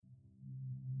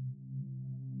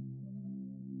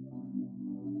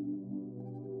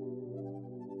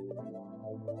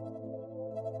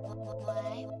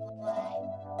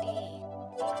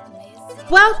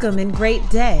Welcome and great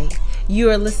day. You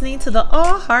are listening to the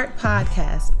All Heart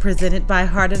Podcast, presented by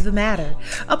Heart of the Matter,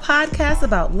 a podcast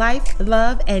about life,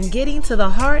 love, and getting to the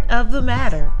heart of the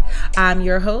matter. I'm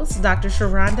your host, Dr.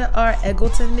 Sharonda R.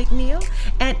 Eggleton McNeil,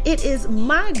 and it is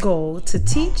my goal to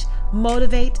teach,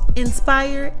 motivate,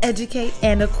 inspire, educate,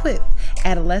 and equip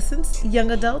adolescents,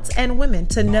 young adults, and women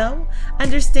to know,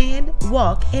 understand,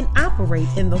 walk, and operate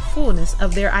in the fullness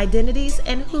of their identities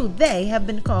and who they have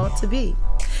been called to be.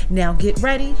 Now get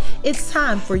ready. It's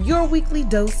time for your weekly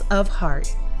dose of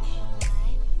heart.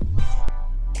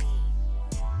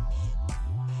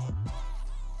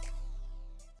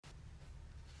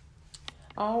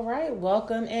 All right,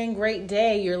 welcome and great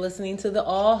day. You're listening to the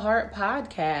All Heart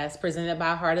Podcast, presented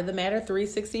by Heart of the Matter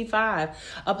 365,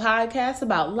 a podcast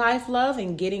about life, love,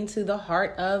 and getting to the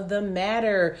heart of the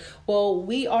matter. Well,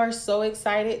 we are so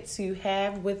excited to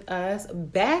have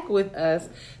back with us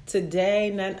today,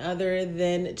 none other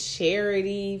than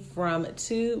Charity from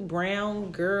Two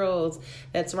Brown Girls.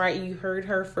 That's right, you heard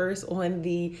her first on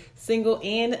the Single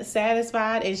and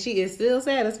Satisfied, and she is still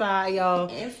satisfied,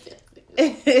 y'all.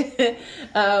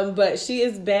 But she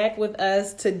is back with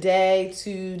us today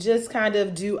to just kind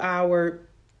of do our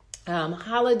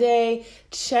holiday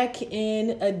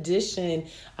check-in edition.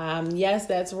 Yes,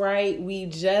 that's right. We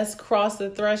just crossed the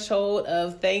threshold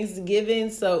of Thanksgiving,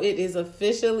 so it is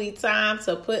officially time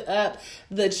to put up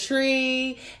the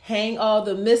tree, hang all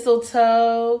the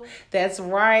mistletoe. That's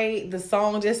right. The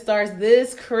song just starts.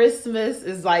 This Christmas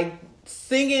is like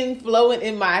singing, flowing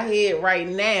in my head right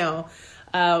now.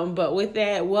 But with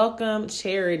that, welcome,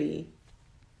 Charity.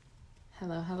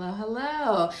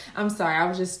 Hello. I'm sorry, I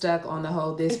was just stuck on the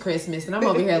whole this Christmas, and I'm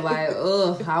over here like,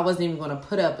 I wasn't even going to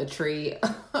put up a tree.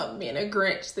 I'm being a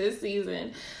Grinch this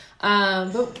season.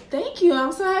 But thank you.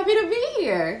 I'm so happy to be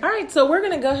here. All right, so we're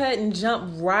going to go ahead and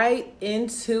jump right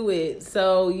into it.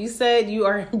 So you said you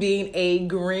are being a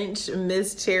Grinch,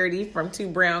 Miss Charity from Two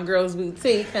Brown Girls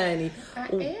Boutique, honey. I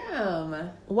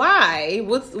am. Why?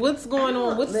 What's going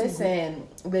on? Listen,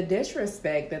 the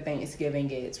disrespect that Thanksgiving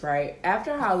gets, right?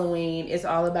 After Halloween, it's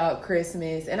all about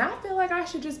Christmas, and I feel like I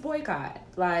should just boycott.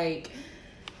 Like,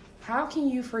 how can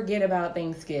you forget about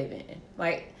Thanksgiving?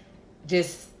 Like,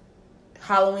 just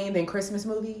Halloween, then Christmas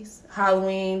movies,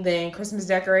 Halloween, then Christmas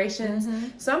decorations.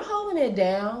 Mm-hmm. So I'm holding it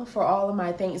down for all of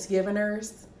my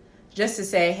Thanksgivingers just to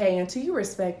say, hey, until you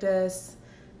respect us,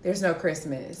 there's no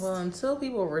Christmas. Well, until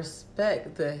people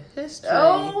respect the history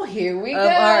here we go.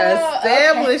 Of our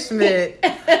establishment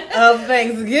of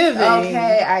Thanksgiving.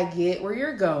 Okay, I get where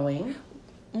you're going.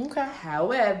 Okay.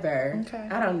 However,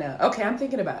 I don't know. Okay, I'm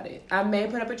thinking about it. I may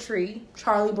put up a tree,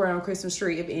 Charlie Brown Christmas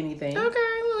tree, if anything. Okay,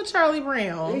 a little Charlie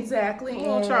Brown. Exactly. A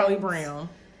little Charlie Brown.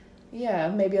 Yeah,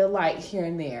 maybe a light here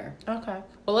and there. Okay.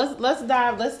 Well, let's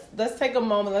dive. Let's take a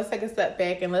moment. Let's take a step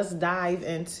back and let's dive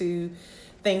into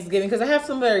Thanksgiving, because I have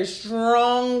some very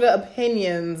strong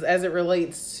opinions as it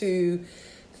relates to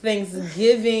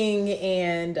Thanksgiving,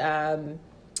 and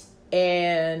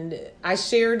I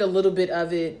shared a little bit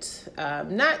of it,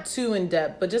 not too in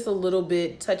depth, but just a little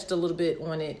bit, touched a little bit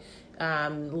on it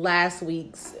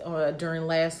during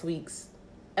last week's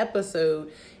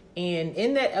episode. And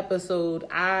in that episode,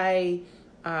 I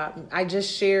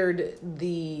just shared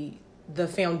the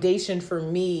foundation for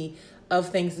me of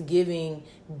Thanksgiving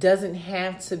doesn't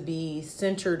have to be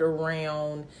centered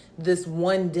around this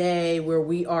one day where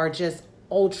we are just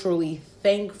ultrally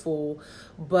thankful,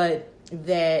 but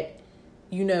that,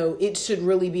 you know, it should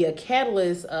really be a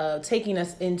catalyst of taking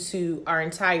us into our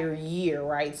entire year,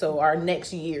 right? So our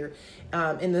next year,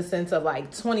 in the sense of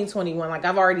like 2021, like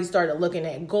I've already started looking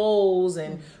at goals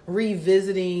and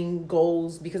revisiting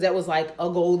goals, because that was like a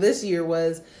goal this year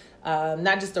was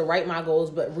not just to write my goals,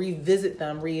 but revisit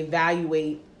them,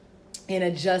 reevaluate, and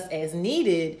adjust as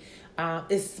needed,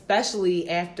 especially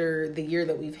after the year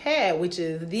that we've had, which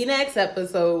is the next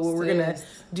episode where we're going to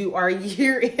do our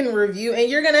year in review, and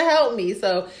you're going to help me.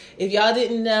 So if y'all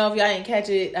didn't know, if y'all didn't catch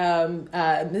it,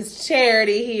 Miss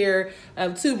Charity here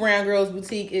of Two Brown Girls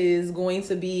Boutique is going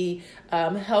to be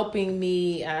helping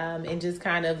me and just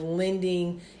kind of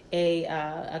lending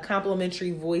a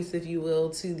complimentary voice, if you will,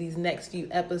 to these next few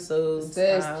episodes.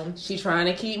 She trying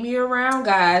to keep me around,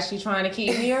 guys. She trying to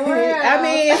keep me around. I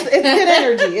mean, it's good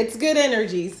energy. It's good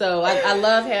energy. So I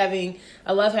love having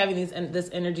this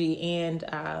energy,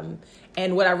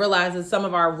 and what I realized is some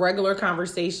of our regular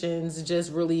conversations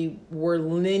just really were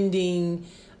lending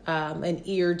an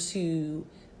ear to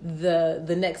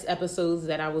the next episodes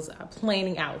that I was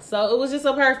planning out. So it was just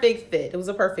a perfect fit. It was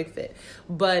a perfect fit.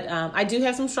 But I do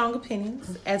have some strong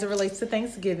opinions as it relates to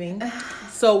Thanksgiving.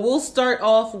 So we'll start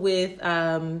off with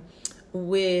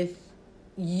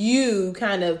you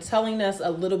kind of telling us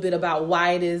a little bit about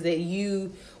why it is that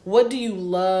what do you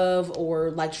love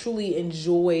or like truly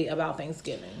enjoy about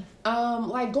Thanksgiving?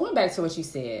 Like going back to what you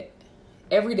said,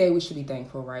 every day we should be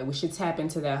thankful, right? We should tap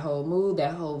into that whole mood,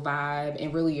 that whole vibe,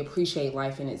 and really appreciate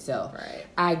life in itself. Right.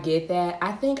 I get that.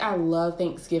 I think I love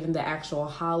Thanksgiving, the actual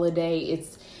holiday.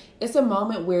 It's a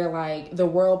moment where like the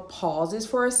world pauses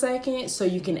for a second so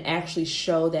you can actually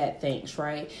show that thanks,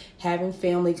 right? Having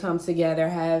family come together,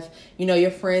 have, your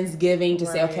friends giving to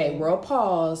say, okay, world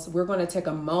pause. We're going to take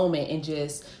a moment and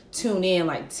just tune in,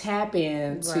 like tap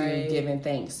into giving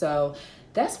thanks. So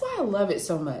that's why I love it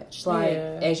so much. Like,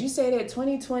 as you said,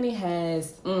 2020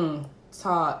 has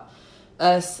taught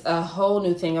us a whole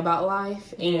new thing about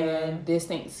life. And this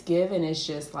Thanksgiving is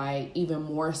just like even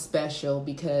more special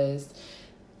because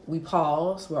we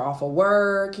pause, we're off of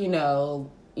work,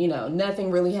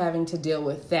 nothing really having to deal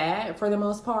with that for the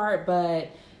most part, but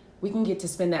we can get to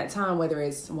spend that time, whether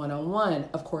it's one-on-one,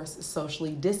 of course,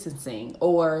 socially distancing,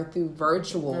 or through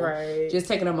virtual, just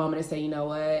taking a moment and say, you know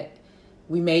what,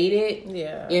 we made it.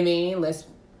 Yeah. I mean, let's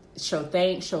show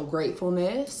thanks, show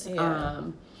gratefulness. Yeah.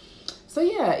 So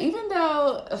yeah, even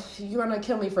though you're going to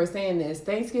kill me for saying this,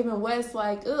 Thanksgiving was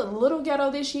like a little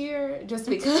ghetto this year just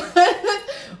because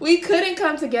we couldn't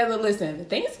come together. Listen,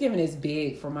 Thanksgiving is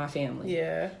big for my family.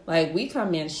 Yeah. Like we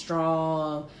come in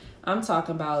strong. I'm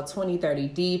talking about 20, 30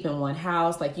 deep in one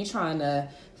house. Like you trying to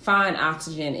find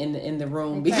oxygen in the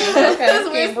room because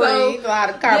we're breathe a lot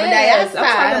of carbon dioxide. dioxide.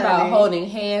 I'm talking about holding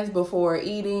hands before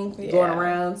eating, going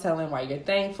around telling why you're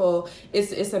thankful.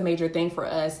 It's a major thing for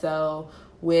us. So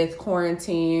with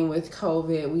quarantine, with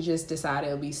COVID, we just decided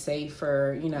it would be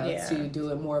safer, to do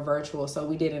it more virtual. So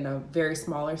we did in a very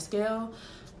smaller scale.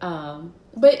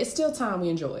 But it's still time we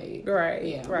enjoyed. Right.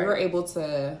 Yeah. We were able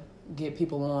to get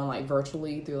people on like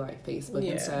virtually through like Facebook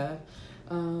and stuff.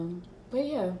 But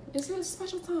yeah, it's a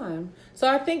special time. So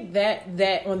I think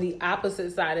that on the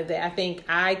opposite side of that, I think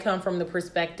I come from the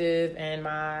perspective, and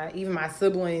even my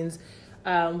siblings,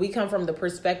 we come from the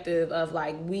perspective of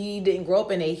like we didn't grow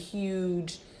up in a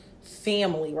huge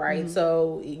family, right? Mm-hmm.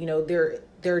 So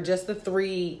there are just the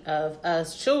three of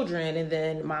us children, and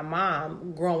then my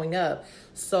mom growing up.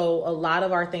 So a lot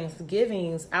of our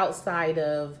Thanksgivings outside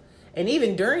of, and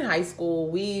even during high school,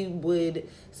 we would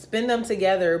spend them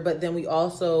together, but then we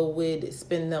also would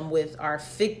spend them with our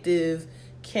fictive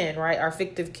kin, right? Our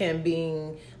fictive kin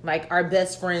being like our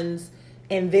best friends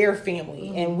and their family.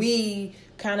 Mm-hmm. And we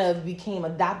kind of became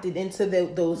adopted into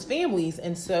those families.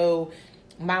 And so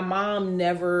my mom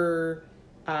never,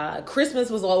 Christmas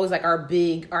was always like our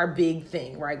big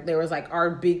thing, right? There was like our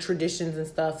big traditions and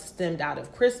stuff stemmed out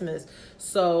of Christmas.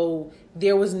 So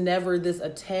there was never this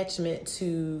attachment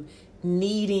to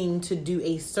needing to do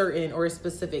a certain or a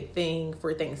specific thing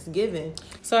for Thanksgiving.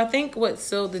 So I think what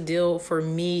sealed the deal for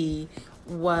me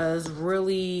was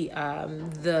really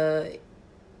the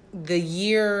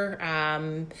year.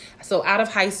 So out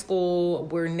of high school,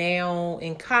 we're now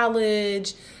in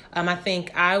college. I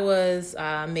think I was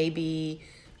maybe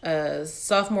a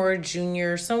sophomore,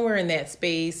 junior, somewhere in that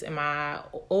space. And my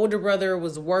older brother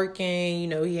was working.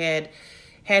 He had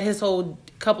his whole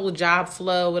couple of job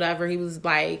flow, whatever. He was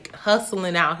like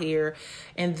hustling out here.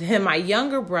 And then my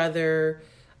younger brother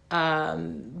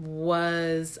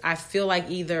was, I feel like,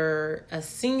 either a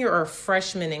senior or a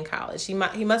freshman in college. He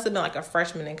must have been like a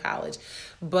freshman in college.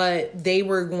 But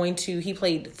he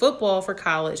played football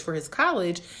for his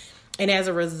college. And as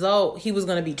a result, he was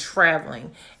going to be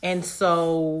traveling. And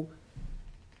so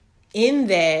in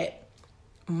that,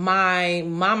 my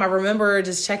mom, I remember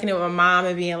just checking in with my mom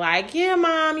and being like, yeah,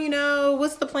 Mom,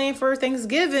 what's the plan for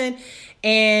Thanksgiving?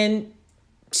 And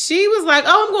she was like,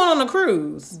 oh, I'm going on a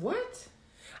cruise. What?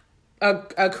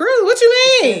 A cruise? What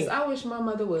you mean? Yes, I wish my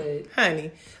mother would.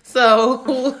 Honey.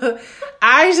 So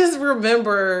I just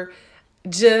remember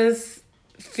just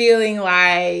feeling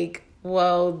like,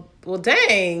 well,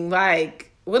 dang,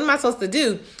 like, what am I supposed to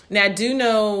do? Now, I do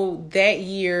know that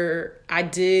year I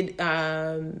did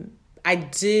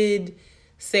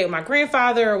stay with my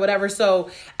grandfather or whatever. So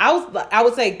I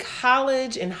would say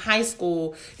college and high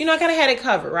school, I kind of had it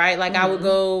covered, right? Like I would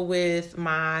go with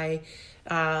my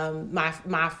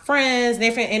friends and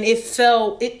everything, and it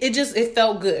felt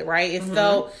good, right?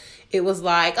 It was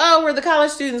like, oh, we're the college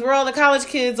students, we're all the college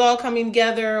kids all coming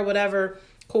together or whatever.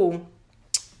 Cool.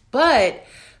 But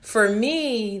for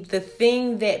me, the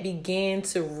thing that began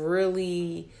to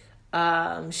really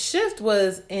shift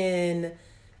was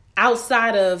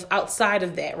outside of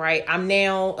that, right? I'm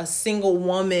now a single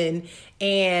woman,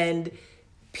 and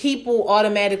people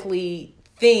automatically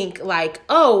think like,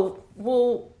 oh,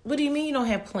 well, what do you mean you don't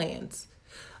have plans?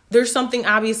 there's something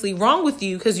obviously wrong with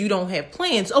you because you don't have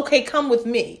plans. Okay, come with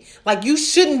me. Like, you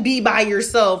shouldn't be by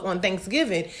yourself on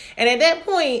Thanksgiving. And at that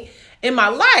point in my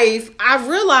life, I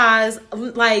realized,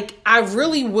 like, I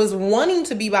really was wanting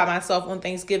to be by myself on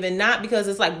Thanksgiving, not because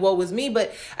it's like, woe was me,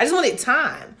 but I just wanted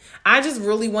time. I just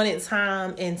really wanted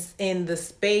time and the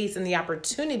space and the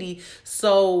opportunity.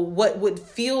 So what would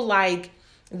feel like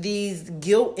these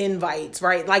guilt invites,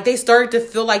 right? Like, they started to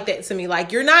feel like that to me.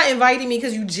 Like, you're not inviting me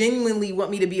because you genuinely want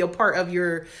me to be a part of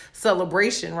your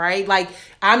celebration, right? Like,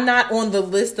 I'm not on the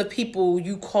list of people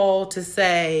you call to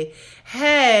say,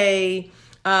 hey,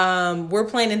 we're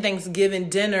planning Thanksgiving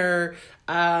dinner.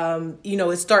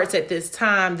 It starts at this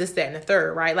time, this, that, and the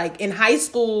third, right? Like, in high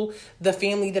school, the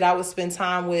family that I would spend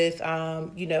time with,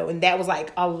 and that was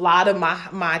like a lot of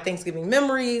my Thanksgiving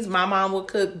memories. My mom would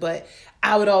cook, but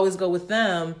I would always go with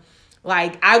them.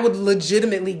 Like, I would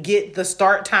legitimately get the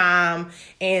start time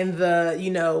and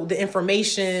the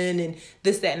information and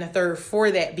this, that, and the third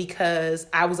for that because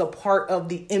I was a part of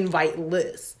the invite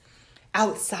list.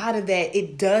 Outside of that,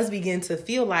 it does begin to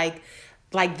feel like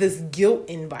this guilt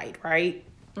invite, right?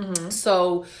 Mm-hmm.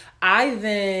 So I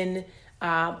then,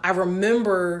 I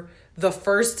remember the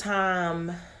first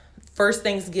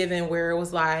Thanksgiving where it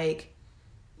was like,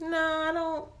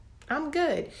 no, I'm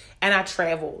good. And I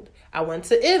traveled. I went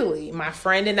to Italy. My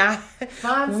friend and I.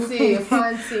 Fancy. Come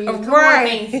right. on,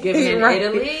 Thanksgiving in right.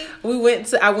 Italy.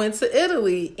 I went to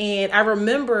Italy, and I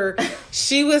remember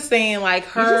she was saying like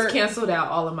her. You just canceled out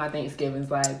all of my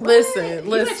Thanksgivings. Like, what? listen.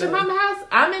 You at your mama's house?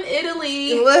 I'm in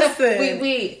Italy. Listen.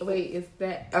 wait. Is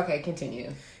that okay?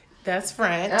 Continue. That's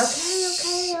French.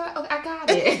 Okay. I got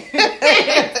it.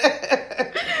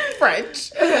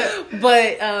 French.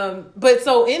 But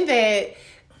so in that,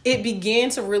 it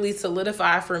began to really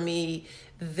solidify for me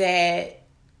that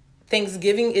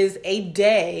Thanksgiving is a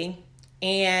day,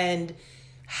 and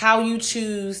how you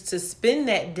choose to spend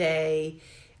that day,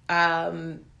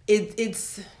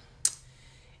 it's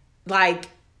like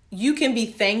you can be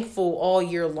thankful all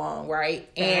year long, right?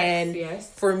 And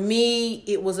yes. For me,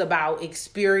 it was about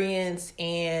experience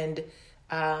and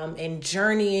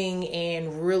journeying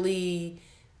and really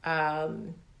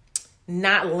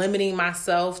not limiting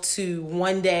myself to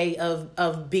one day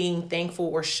of being thankful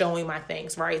or showing my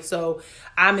thanks, right? So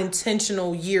I'm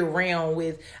intentional year round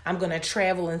with, I'm going to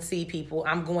travel and see people.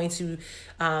 I'm going to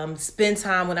spend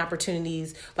time with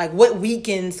opportunities. Like, what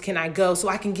weekends can I go so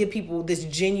I can give people this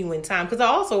genuine time? Because I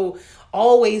also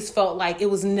always felt like it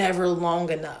was never long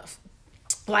enough.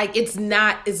 Like, it's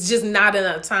just not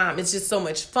enough time. It's just so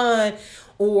much fun.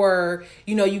 Or,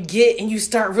 you get and you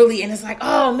start really, and it's like,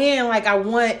 oh man, like I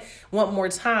want more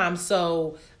time.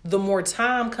 So the more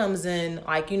time comes in,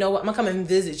 like, you know what, I'm gonna come and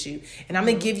visit you, and I'm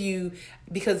gonna give you,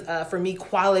 because for me,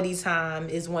 quality time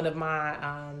is one of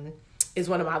my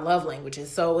love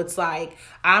languages. So it's like,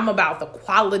 I'm about the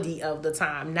quality of the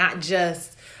time, not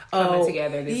just coming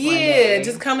together this one day. Yeah,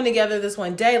 just coming together this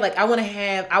one day. Like, I want to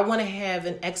have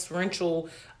an experiential.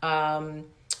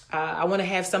 I want to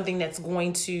have something that's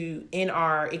going to, in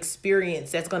our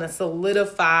experience, that's going to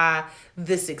solidify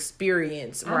this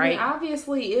experience, right? I mean,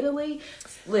 obviously, Italy.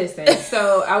 Listen,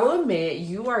 so I will admit,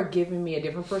 you are giving me a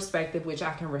different perspective, which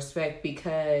I can respect,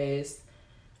 because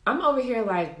I'm over here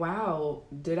like, wow,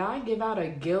 did I give out a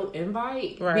guilt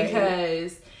invite? Right.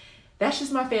 Because that's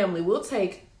just my family. We'll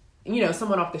take,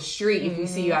 someone off the street if we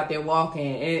see you out there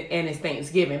walking and it's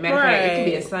Thanksgiving. Matter of fact, it could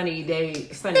be a sunny day,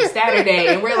 sunny Saturday,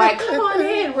 and we're like, come on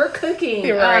in, we're cooking.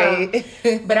 Right.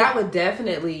 But I would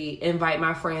definitely invite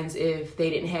my friends if they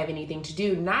didn't have anything to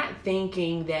do, not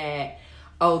thinking that,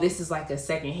 oh, this is like a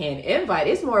secondhand invite.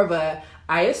 It's more of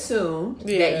I assume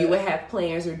that you would have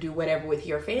plans or do whatever with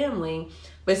your family.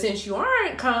 But since you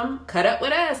aren't, come cut up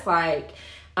with us. Like,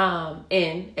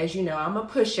 and as you know, I'm a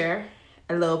pusher.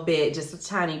 A little bit, just a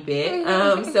tiny bit.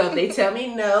 So if they tell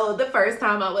me no the first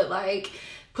time, I would like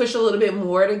push a little bit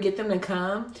more to get them to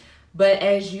come. But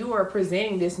as you are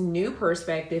presenting this new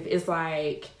perspective, it's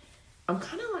like, I'm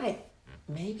kind of like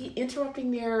maybe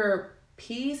interrupting their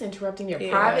peace, interrupting their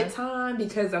private time,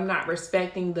 because I'm not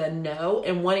respecting the no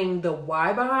and wanting the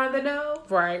why behind the no.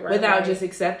 Right. Without just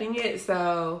accepting it.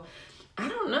 So I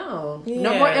don't know. Yeah.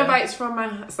 No more invites from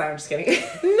my. Sorry, I'm just kidding.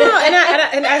 No,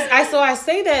 I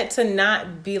say that to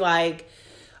not be like,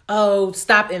 oh,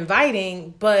 stop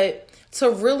inviting, but to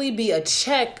really be a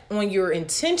check on your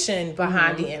intention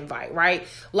behind the invite, right?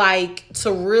 Like,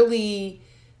 to really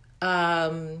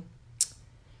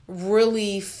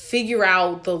really figure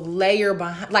out the layer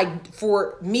behind, like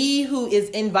for me who is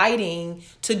inviting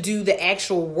to do the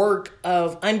actual work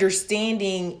of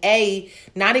understanding,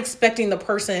 not expecting the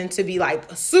person to be like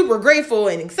super grateful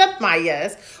and accept my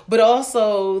yes, but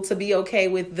also to be okay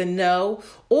with the no,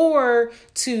 or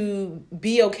to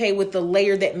be okay with the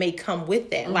layer that may come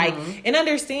with that. Like, and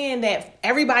understand that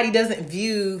everybody doesn't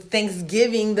view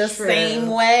Thanksgiving the same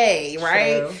way,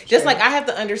 right? Just like I have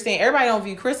to understand everybody don't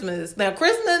view Christmas. Now,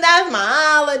 Christmas, that's my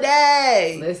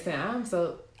holiday. Listen,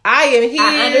 I am here.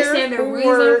 I understand the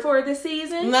reason for the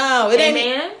season. No, it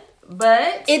ain't.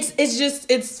 But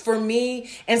it's for me.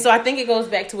 And so I think it goes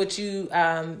back to what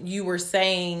you were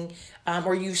saying,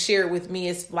 or you shared with me.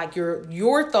 It's like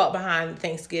your thought behind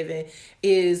Thanksgiving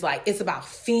is like, it's about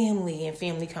family and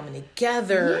family coming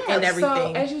together and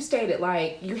everything. So as you stated,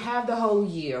 like, you have the whole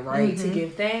year, right? To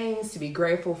give thanks, to be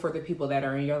grateful for the people that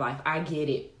are in your life. I get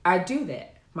it. I do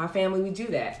that. My family, we do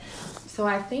that. So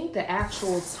I think the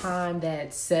actual time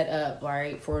that's set up,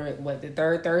 right, for the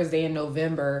third Thursday in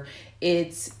November,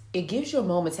 it gives you a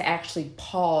moment to actually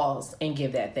pause and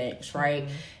give that thanks, right?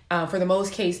 For the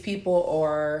most case, people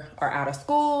are out of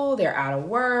school, they're out of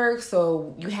work,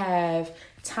 so you have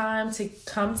time to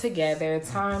come together,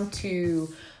 time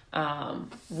to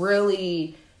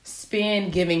really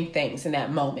spend giving thanks in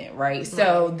that moment, right?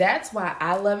 So that's why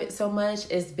I love it so much.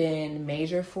 It's been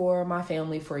major for my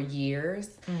family for years.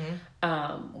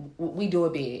 We do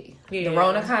it big. The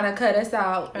Rona kind of cut us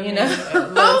out, you know.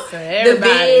 Listen,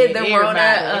 the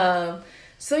Rona.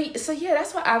 So yeah,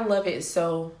 that's why I love it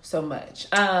so much.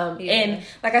 And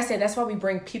like I said, that's why we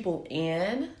bring people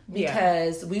in,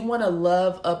 because we want to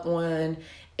love up on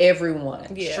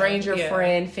everyone, stranger,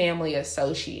 friend, family,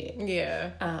 associate.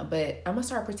 But I'm gonna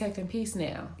start protecting peace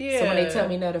now. So when they tell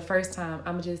me no the first time,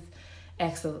 I'm gonna just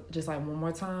ask just like one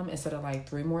more time instead of like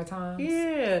 3 more times.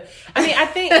 I mean, I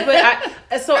think,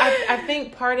 I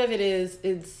think part of it is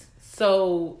it's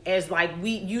so, as like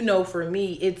for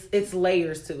me, it's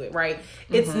layers to it, right?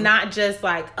 It's not just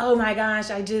like, oh my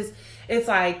gosh, it's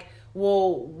like,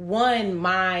 well, one,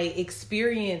 my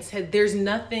experience there's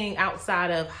nothing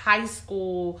outside of high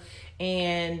school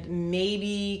and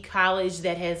maybe college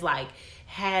that has like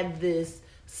had this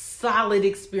solid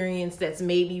experience that's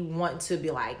made me want to be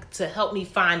like, to help me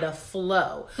find a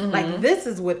flow. Like, this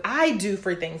is what I do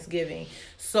for Thanksgiving.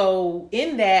 So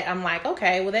in that, I'm like,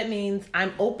 okay, well, that means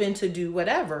I'm open to do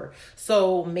whatever.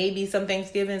 So maybe some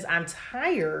Thanksgivings I'm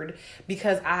tired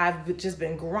because I've just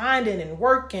been grinding and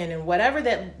working and whatever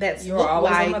that's You're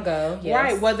always on the go.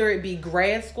 Right. Whether it be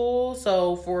grad school.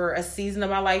 So for a season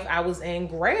of my life, I was in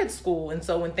grad school. And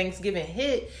so when Thanksgiving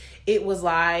hit, it was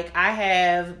like, I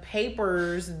have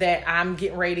papers that I'm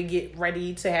getting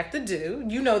ready to have to do.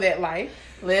 You know that life.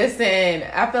 Listen,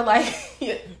 I feel like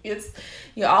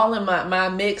you're all in my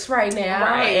mix right now.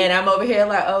 Right. And I'm over here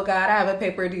like, oh God, I have a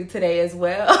paper due today as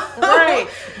well. Right.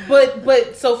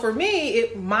 But so for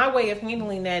me, my way of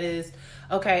handling that is,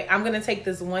 okay, I'm going to take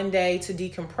this one day to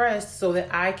decompress so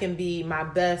that I can be my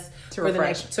best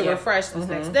refresh this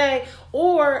next day,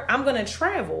 or I'm going to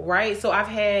travel, right? So I've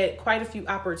had quite a few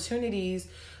opportunities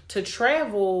to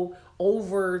travel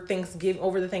over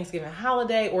the Thanksgiving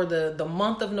holiday or the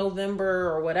month of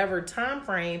November or whatever time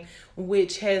frame,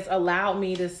 which has allowed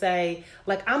me to say,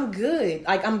 like, I'm good.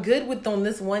 Like, I'm good with on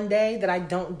this one day that I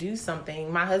don't do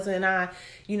something. My husband and I,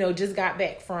 just got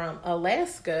back from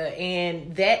Alaska,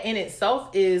 and that in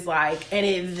itself is like an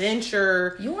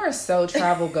adventure. You are so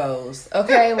travel goals,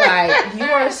 okay? Like, you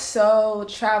are so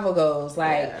travel goals.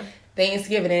 Like,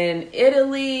 Thanksgiving in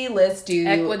Italy, let's do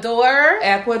Ecuador,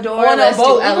 let's do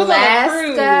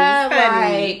Alaska.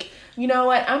 Like, you know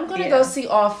what? I'm going to go see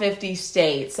all 50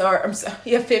 states, or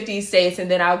 50 states, and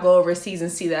then I'll go overseas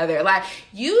and see the other. Like,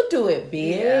 you do it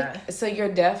big. Yeah. So you're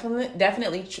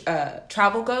definitely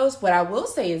travel goals. What I will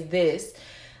say is this.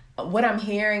 What I'm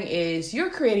hearing is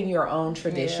you're creating your own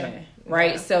tradition,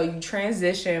 right? So you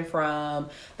transition from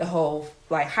the whole,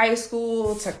 like, high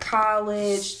school to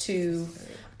college to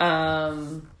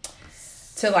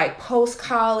like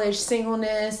post-college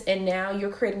singleness, and now you're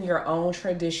creating your own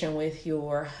tradition with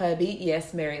your hubby.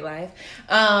 Yes, married life.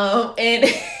 And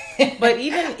but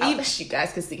even I wish you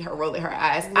guys could see her rolling her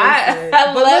eyes.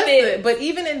 I love it. But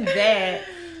even in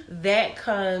that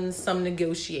comes some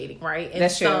negotiating, right? And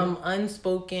that's some true.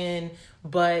 Unspoken.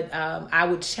 But I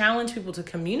would challenge people to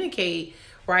communicate,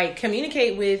 right?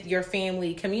 Communicate with your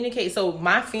family. Communicate. So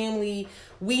my family,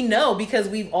 we know, because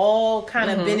we've all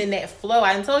kind of been in that flow.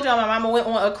 I told y'all my mama went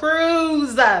on a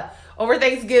cruise over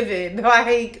Thanksgiving.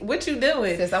 Like, what you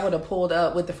doing? Sis, I would have pulled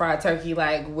up with the fried turkey.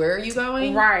 Like, where are you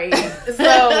going? Right.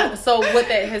 So what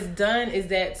that has done is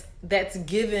that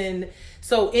given,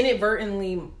 so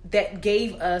inadvertently that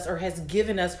gave us or has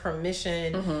given us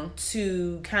permission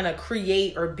to kind of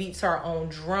create or beat to our own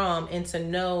drum, and to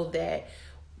know that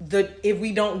if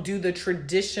we don't do the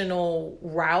traditional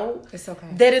route, it's okay.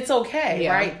 That it's okay,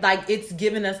 right? Like, it's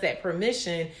given us that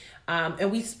permission.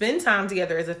 And we spend time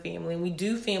together as a family, and we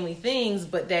do family things,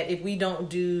 but that if we don't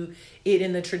do it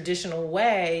in the traditional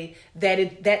way,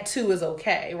 that too is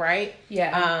okay, right?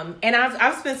 Yeah. And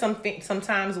I've spent some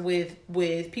times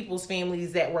with people's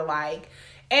families that were like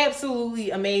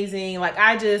absolutely amazing. Like,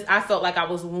 I felt like I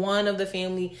was one of the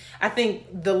family. I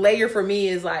think the layer for me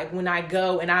is like when I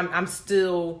go and I'm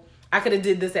still, I could have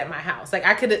did this at my house. Like,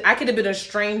 I could have been a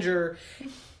stranger.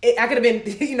 I could have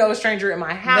been, a stranger in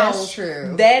my house. That's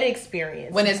true. That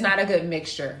experience. When it's not a good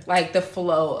mixture, like the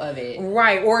flow of it.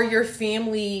 Right. Or your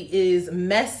family is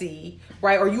messy,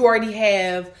 right? Or you already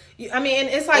have, I mean,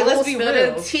 it's like, let's be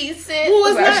real. Tea scent.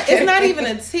 Well, it's not even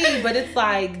a tea, but it's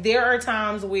like, there are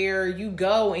times where you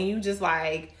go and you just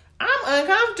like, I'm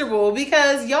uncomfortable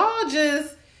because y'all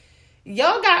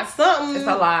got something. It's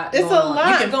a lot. It's a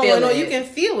lot going on. You can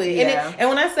feel it. Yeah. And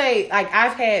when I say, like,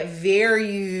 I've had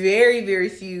very, very, very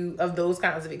few of those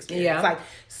kinds of experiences. Yeah.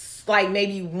 Like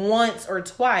maybe once or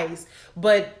twice.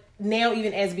 But now,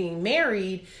 even as being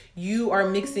married, you are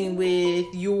mixing with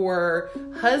your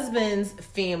husband's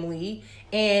family,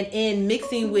 and in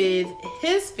mixing with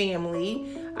his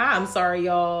family, I'm sorry,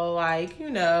 y'all. Like,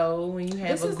 when you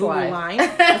have a Google line,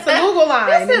 it's a Google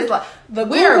line. This is like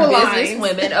we're business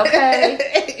women,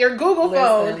 okay? Your Google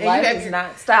phone, and life you have does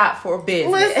not stop for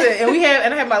business. Listen,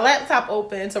 and I have my laptop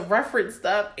open to reference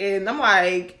stuff, and I'm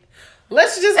like,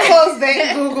 let's just close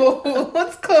that Google.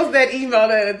 Let's close that email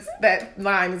that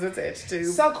line is attached to.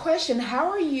 So, question: how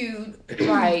are you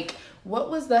like?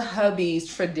 What was the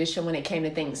hubby's tradition when it came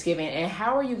to Thanksgiving, and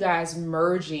how are you guys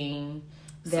merging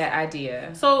that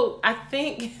idea? So I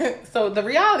think, the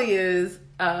reality is,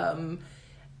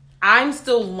 I'm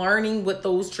still learning what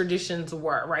those traditions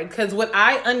were, right? Because what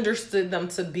I understood them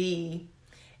to be,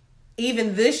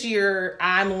 even this year,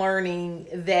 I'm learning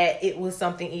that it was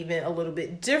something even a little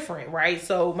bit different, right?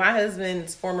 So my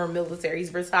husband's former military,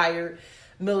 he's retired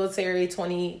military,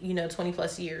 20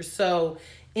 plus years. So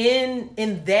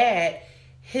in that,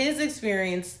 his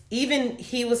experience, even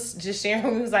he was just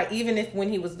sharing, he was like, even if when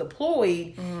he was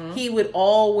deployed, he would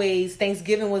always,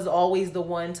 Thanksgiving was always the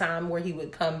one time where he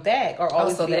would come back, or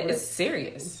always so be that able is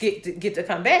serious. Get to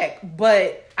come back.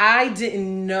 But I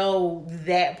didn't know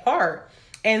that part.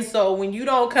 And so when you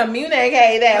don't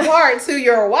communicate that part to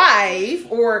your wife,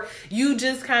 or you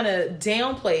just kind of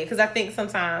downplay it, because I think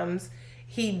sometimes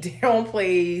he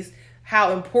downplays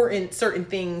how important certain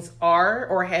things are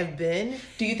or have been.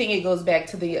 Do you think it goes back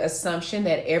to the assumption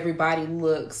that everybody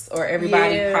looks or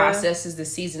everybody processes the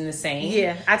season the same?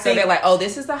 Yeah. I think so they're like, oh,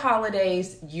 this is the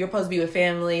holidays. You're supposed to be with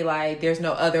family. Like, there's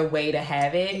no other way to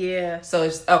have it. Yeah. So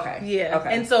it's okay. Yeah.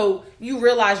 Okay. And so you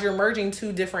realize you're merging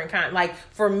two different kinds. Like,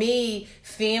 for me,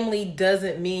 family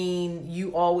doesn't mean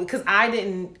you always, because I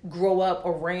didn't grow up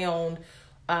around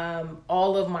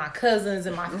all of my cousins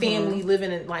and my family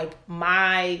living in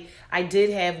I did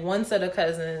have one set of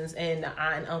cousins and an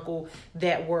aunt and uncle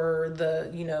that were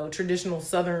the, traditional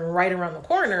Southern right around the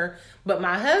corner. But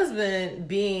my husband,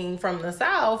 being from the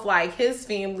South, like, his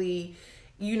family,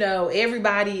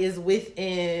 everybody is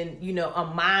within, a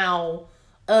mile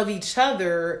of each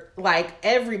other, like,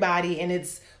 everybody, and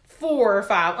it's 4 or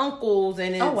 5 uncles,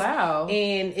 and it's, oh wow,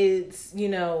 and it's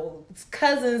it's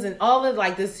cousins and all of,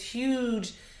 like, this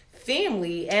huge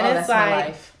family, and it's like, my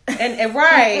life. and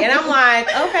right, and I'm like,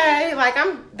 okay, like,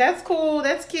 that's cool,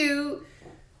 that's cute,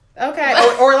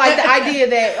 okay, or like the idea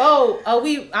that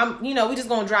we just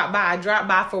gonna drop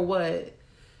by for what?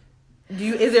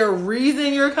 Is there a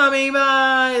reason you're coming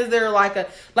by? Is there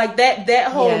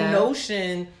that whole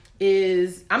notion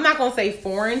is, I'm not gonna say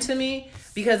foreign to me,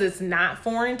 because it's not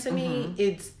foreign to me.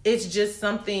 It's just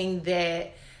something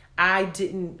that I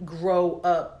didn't grow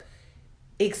up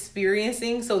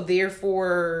experiencing. So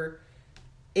therefore,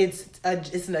 it's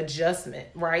an adjustment,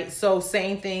 right? So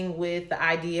same thing with the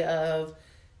idea of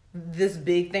this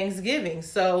big Thanksgiving.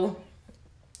 So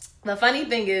the funny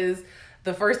thing is,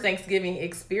 the first Thanksgiving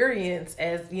experience,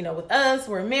 as with us,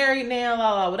 we're married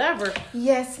now, whatever.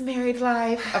 Yes, married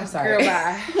life. I'm sorry. Girl,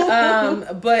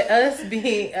 bye. But us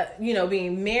being,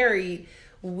 being married,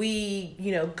 we,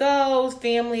 go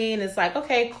family, and it's like,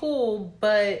 okay, cool.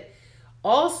 But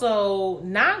also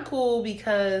not cool,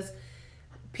 because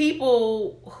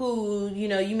people who,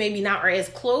 you maybe not are as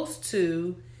close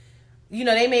to,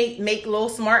 they may make little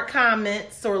smart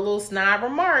comments or little snide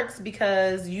remarks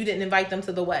because you didn't invite them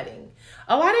to the wedding.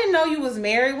 Oh, I didn't know you was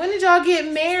married. When did y'all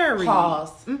get married?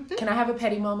 Pause. Mm-hmm. Can I have a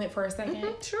petty moment for a second?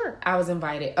 Mm-hmm, sure. I was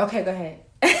invited. Okay, go ahead.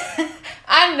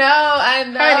 I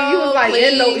know. Honey, you was like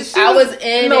please. I was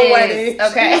in the it. wedding.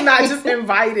 Okay. She was not just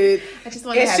invited. I just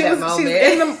wanted to have that moment.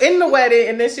 She was in the wedding,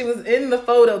 and then she was in the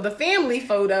photo, the family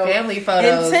photos.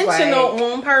 Intentional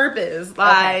on purpose.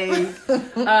 Like,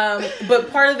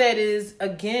 but part of that is,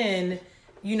 again,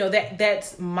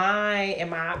 that's even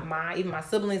my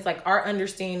siblings, like, our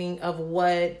understanding of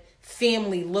what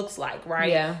family looks like, right?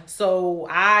 Yeah. So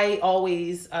I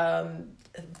always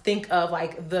think of,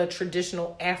 like, the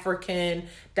traditional African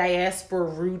diaspora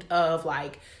root of,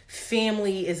 like,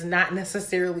 family is not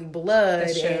necessarily blood,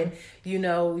 and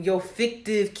your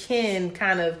fictive kin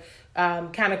kind of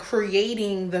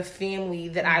creating the family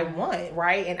that I want,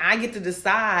 right? And I get to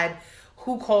decide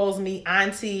who calls me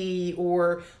auntie,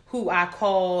 or who I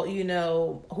call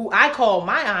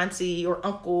my auntie or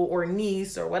uncle or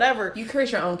niece or whatever. You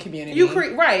create your own community.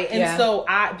 Right. And so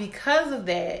because of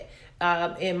that,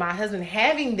 and my husband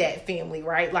having that family,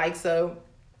 right? Like, so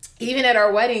even at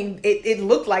our wedding, it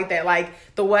looked like that. Like,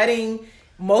 the wedding,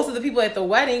 most of the people at the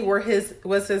wedding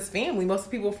was his family. Most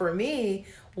of the people for me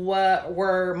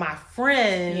were my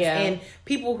friends and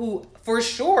people who for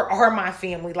sure are my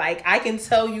family. Like, I can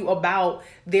tell you about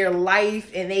their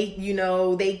life, and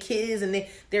they kids, and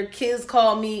their kids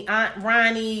call me Aunt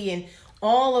Ronnie, and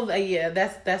all of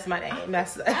that's my name. I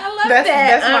love that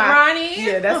Aunt Ronnie.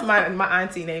 Yeah, that's my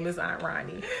auntie name is Aunt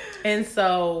Ronnie. And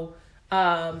so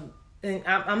and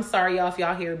I'm sorry, y'all, if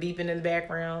y'all hear beeping in the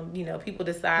background. People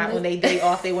decide when they day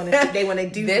off they want to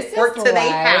do this work to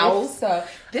their house. So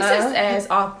this is as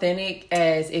authentic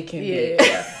as it can be.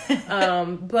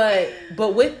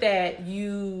 But with that,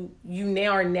 you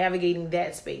now are navigating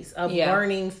that space of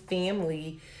learning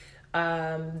family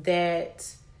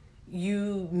that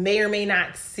you may or may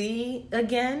not see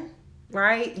again.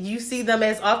 Right? You see them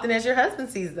as often as your husband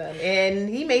sees them, and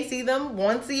he may see them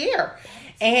once a year.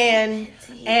 And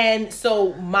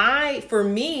so for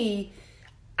me,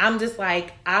 I'm just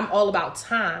like, I'm all about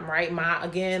time, right? My,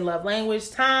 again, love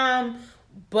language, time,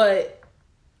 but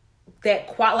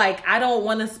I don't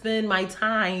want to spend my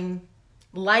time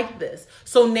like this.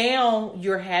 So now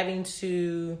you're having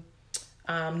to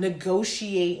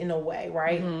negotiate in a way,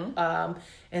 right? Mm-hmm.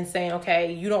 And saying,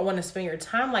 okay, you don't want to spend your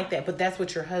time like that, but that's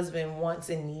what your husband wants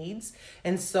and needs.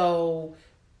 And so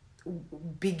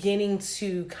beginning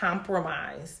to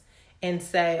compromise and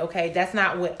say, okay, that's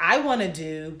not what I want to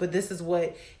do, but this is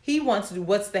what he wants to do.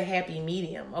 What's the happy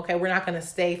medium? Okay, we're not going to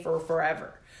stay for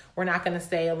forever. We're not going to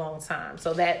stay a long time.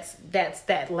 So that's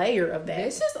that layer of that.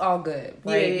 This is all good,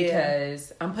 right?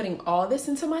 Because I'm putting all this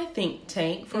into my think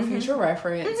tank for future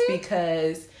reference,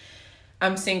 because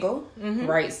I'm single,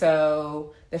 right?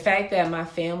 So the fact that my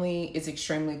family is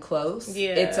extremely close,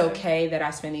 it's okay that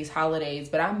I spend these holidays,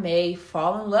 but I may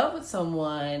fall in love with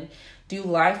someone, do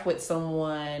life with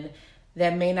someone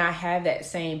that may not have that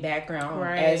same background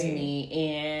as me,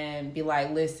 and be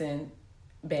like, listen,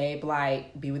 babe,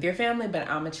 like, be with your family, but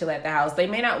I'm gonna chill at the house. They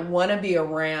may not want to be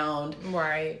around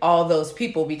all those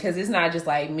people, because it's not just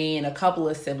like me and a couple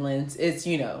of siblings. It's,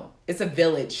 it's a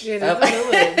village. It's a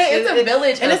village. It's a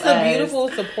village. And it's a beautiful,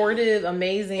 supportive,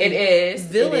 amazing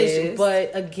village.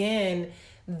 But again,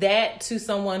 that to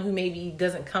someone who maybe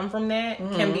doesn't come from that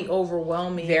can be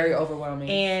overwhelming. Very overwhelming.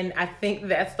 And I think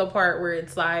that's the part where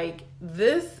it's like,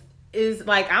 this is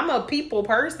like, I'm a people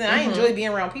person. I enjoy being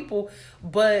around people,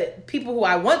 but people who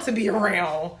I want to be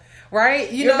around,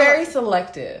 right? You're very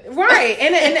selective. Right.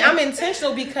 And I'm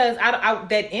intentional because I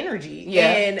that energy. Yeah,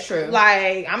 and true.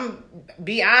 Like,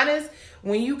 be honest,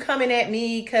 when you coming at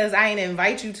me because I didn't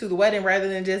invite you to the wedding, rather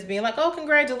than just being like, oh,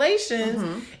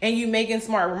 congratulations, and you making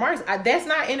smart remarks, that's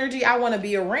not energy I want to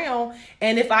be around.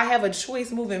 And if I have a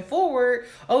choice moving forward,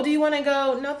 oh, do you want to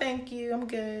go? No, thank you. I'm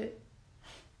good.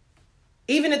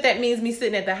 Even if that means me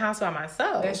sitting at the house by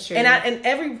myself. That's true. And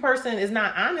every person is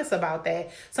not honest about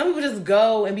that. Some people just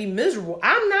go and be miserable.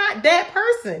 I'm not that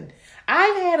person.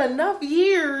 I've had enough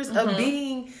years of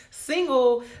being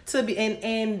single to be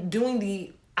and doing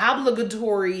the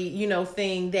obligatory,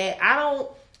 thing that I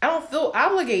don't feel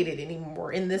obligated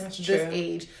anymore in this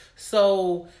age.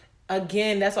 So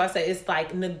again, that's why I say it's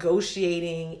like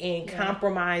negotiating and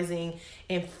compromising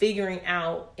and figuring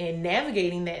out and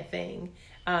navigating that thing.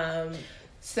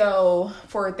 So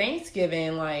for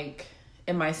Thanksgiving, like,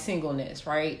 in my singleness,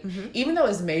 right? Even though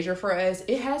it's major for us,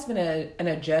 it has been an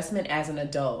adjustment as an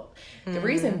adult. The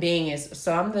reason being is,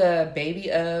 so I'm the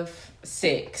baby of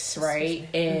 6, right?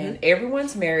 And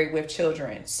everyone's married with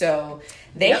children. So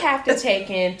they have to take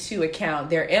into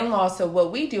account their in-laws. So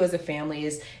what we do as a family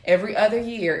is every other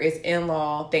year is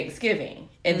in-law Thanksgiving.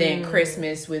 And then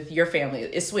Christmas with your family.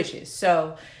 It switches.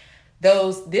 So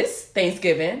this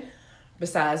Thanksgiving,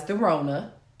 besides the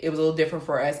Rona, it was a little different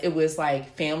for us. It was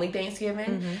like family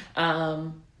Thanksgiving.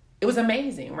 It was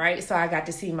amazing, right? So I got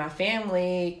to see my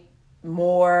family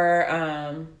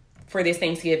more for this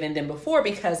Thanksgiving than before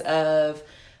because of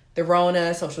the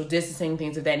Rona, social distancing,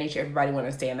 things of that nature. Everybody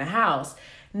wanted to stay in the house.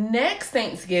 Next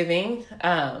Thanksgiving,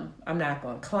 I'm not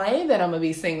going to claim that I'm going to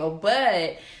be single,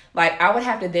 but like I would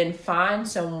have to then find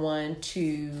someone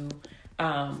to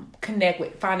connect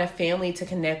with, find a family to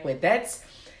connect with.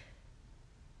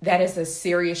 That is a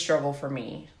serious struggle for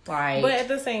me. Like, but at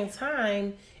the same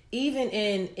time, even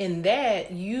in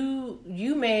that, you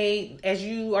may, as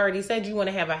you already said, you want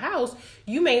to have a house,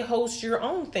 you may host your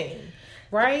own thing,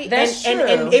 right? That's true.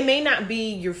 And it may not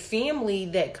be your family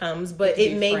that comes, but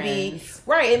it may friends. be,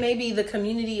 right, it may be the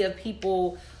community of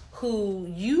people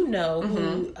who you know,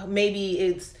 who maybe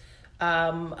it's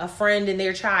a friend and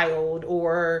their child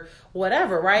or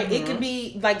whatever, right? It could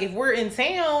be like if we're in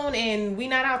town and we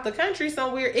not out the country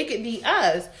somewhere, it could be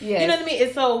us. Yes. You know what I mean?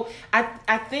 And so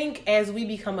I think as we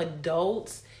become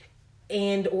adults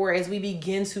and or as we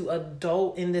begin to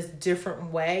adult in this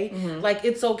different way, like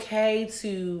it's okay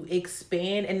to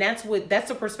expand. And that's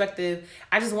the perspective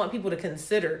I just want people to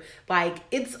consider. Like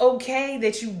it's okay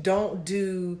that you don't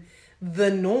do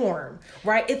the norm,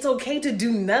 right? It's okay to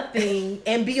do nothing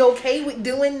and be okay with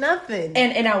doing nothing.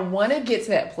 And I want to get to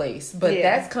that place, but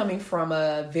that's coming from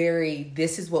a very,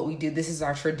 this is what we do, this is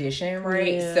our tradition,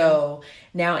 right? Yeah. So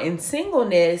now in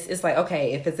singleness, it's like,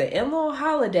 okay, if it's an in-law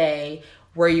holiday,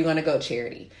 where are you going to go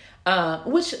charity?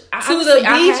 Which to the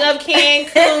beach of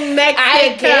Cancun, Mexico.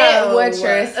 I get what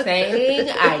you're saying.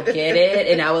 I get it.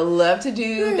 And I would love to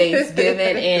do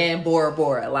Thanksgiving in Bora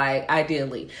Bora, like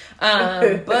ideally.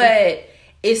 But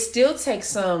it still takes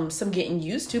some getting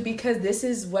used to because this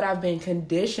is what I've been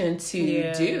conditioned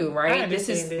to do, right? This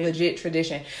is legit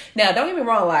tradition. Now, don't get me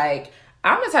wrong, like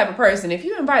I'm the type of person, if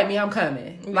you invite me, I'm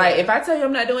coming. Yeah. Like, if I tell you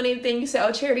I'm not doing anything, you say,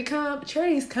 oh, Charity, come.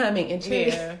 Charity's coming. And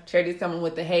Charity's coming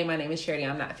with the, hey, my name is Charity,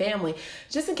 I'm not family.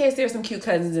 Just in case there's some cute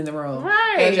cousins in the room.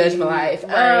 Right. Don't judge my life.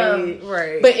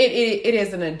 Right. But it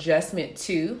is an adjustment,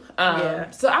 too.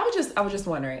 So I was just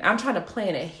wondering. I'm trying to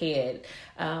plan ahead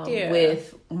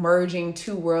with merging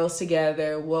two worlds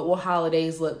together. What will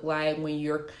holidays look like when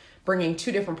you're bringing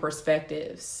two different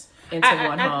perspectives into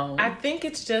one home? I think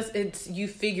it's you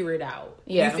figure it out.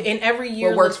 Yeah. And every year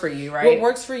what works for you, right? What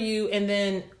works for you, and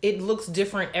then it looks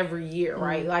different every year,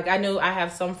 right? Like I know I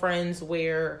have some friends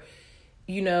where,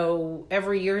 you know,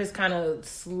 every year has kind of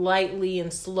slightly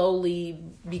and slowly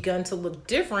begun to look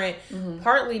different,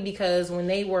 partly because when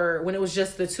it was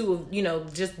just the two of, you know,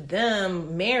 just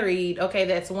them married, okay,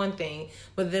 that's one thing.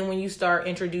 But then when you start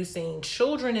introducing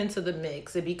children into the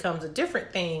mix, it becomes a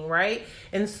different thing, right?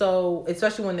 And so,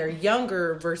 especially when they're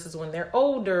younger versus when they're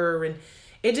older, and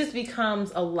it just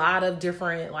becomes a lot of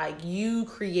different, like you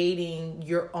creating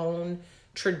your own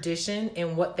tradition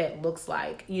and what that looks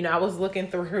like. You know, I was looking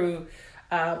through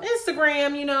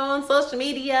Instagram, you know, on social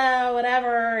media,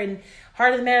 whatever, and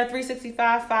Heart of the Matter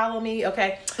 365, follow me,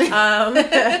 okay.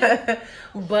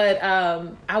 But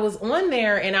I was on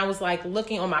there and I was like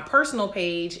looking on my personal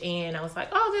page and I was like,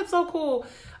 oh, that's so cool.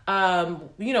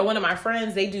 You know, one of my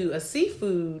friends, they do a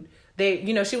seafood. They,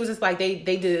 you know, she was just like, they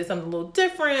did something a little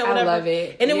different or whatever. I love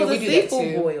it. And it was a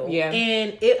seafood boil. Yeah.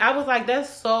 And I was like, that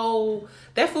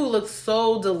food looks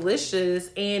so delicious.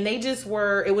 And it was just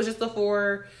it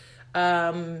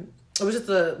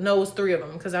was 3 of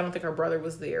them because I don't think her brother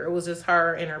was there. It was just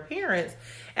her and her parents.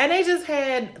 And they just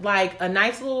had like a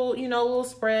nice little, you know, little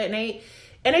spread, and they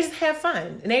just had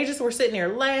fun. And they just were sitting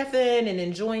there laughing and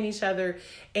enjoying each other.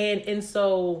 And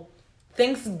so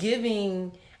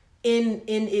Thanksgiving in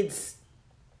its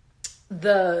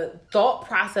the thought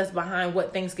process behind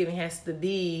what Thanksgiving has to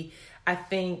be, I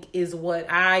think is what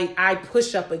I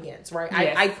push up against, right?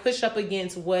 Yes. I push up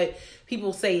against what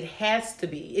people say it has to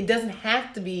be. It doesn't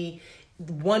have to be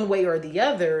one way or the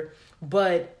other,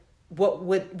 but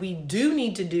what we do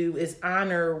need to do is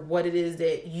honor what it is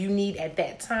that you need at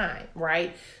that time,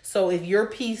 right? So if your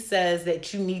piece says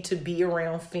that you need to be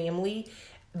around family,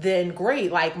 then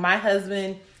great. Like my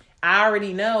husband, I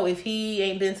already know if he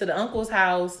ain't been to the uncle's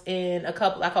house in a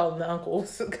couple, I call them the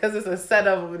uncles because it's a set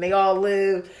of them and they all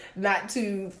live not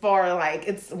too far. Like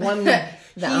it's one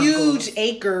huge uncles.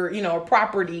 acre,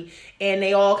 property, and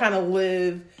they all kind of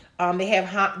live. They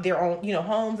have their own,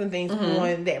 homes and things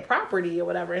on their property or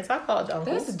whatever. And so I call it the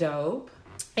uncles. That's dope.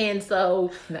 And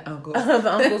so the uncles,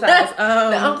 the uncle's house,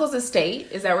 the uncle's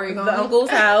estate. Is that where you're going? The uncle's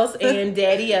house and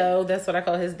Daddy-O. That's what I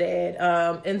call his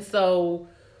dad. And so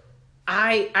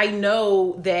I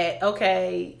know that,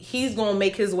 okay, he's going to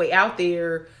make his way out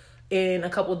there in a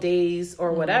couple days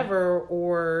or whatever,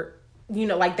 or,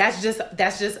 like that's just,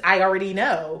 I already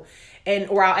know.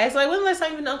 Or I'll ask, like, when the last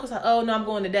time you been to Uncle's house? Oh, no, I'm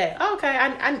going today. Oh, okay.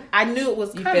 I knew it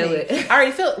was coming. You feel it. I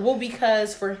already feel it. Well,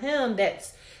 because for him,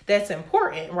 that's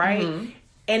important, right? Mm-hmm.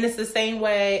 And it's the same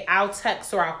way I'll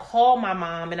text or I'll call my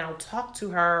mom and I'll talk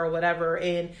to her or whatever.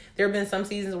 And there have been some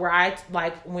seasons where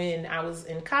when I was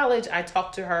in college, I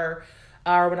talked to her,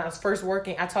 or when I was first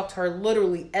working, I talked to her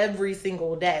literally every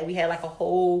single day. We had like a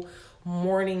whole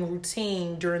morning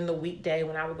routine during the weekday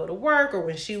when I would go to work or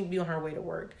when she would be on her way to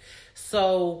work.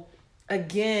 So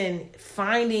again,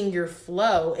 finding your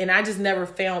flow. And I just never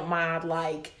found my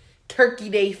like Turkey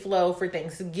Day flow for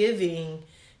Thanksgiving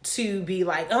to be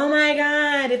like, oh my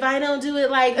God, if I don't do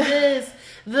it like this,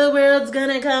 the world's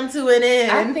gonna come to an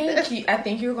end. I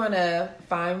think you're gonna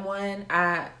find one.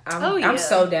 I'm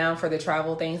so down for the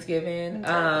travel Thanksgiving.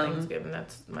 Thanksgiving,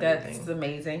 that's thing.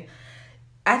 Amazing.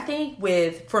 I think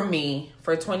for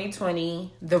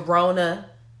 2020, the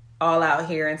Rona all out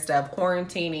here and stuff,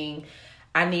 quarantining,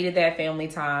 I needed that family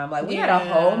time. Like we had a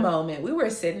whole moment. We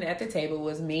were sitting at the table. It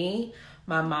was me,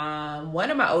 my mom, one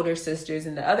of my older sisters,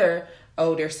 and the other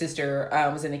older sister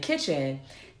was in the kitchen.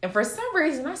 And for some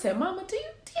reason I said, Mama, do you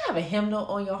have a hymnal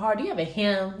on your heart? Do you have a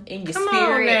hymn in your spirit?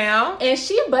 On now. And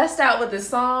she bust out with the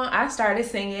song. I started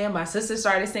singing. My sister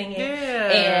started singing.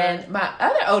 Yeah. And my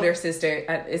other older sister,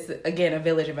 it's again a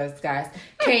village of us guys,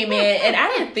 came in. And I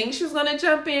didn't think she was going to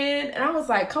jump in. And I was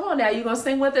like, come on now, you going to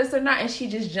sing with us or not? And she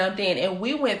just jumped in. And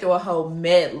we went through a whole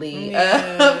medley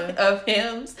of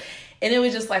hymns. And it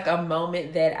was just like a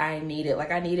moment that I needed.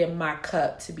 Like I needed my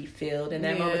cup to be filled in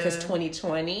that moment because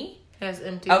 2020 has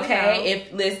emptied. Okay,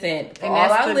 all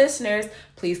our listeners,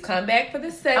 please come back for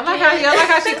the second. I like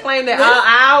how she claimed it all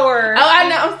hour. Oh, I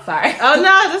know. I'm sorry. Oh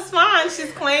no, that's fine.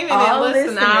 She's claiming it.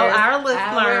 Listen, our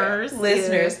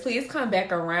listeners, please come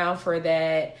back around for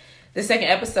that. The second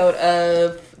episode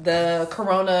of the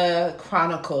Corona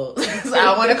Chronicles,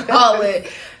 I want to call it.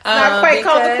 It's not quite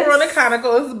called the Corona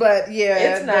Chronicles, but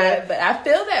yeah, it's not. But I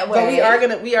feel that way. But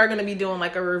we are gonna be doing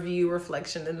like a review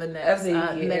reflection in the next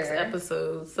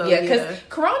episode. So because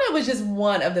Corona was just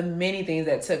one of the many things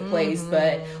that took place.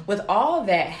 But with all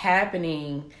that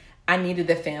happening, I needed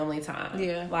the family time.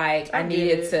 Yeah. Like I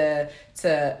needed to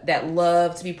that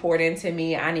love to be poured into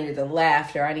me. I needed the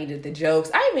laughter. I needed the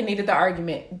jokes. I even needed the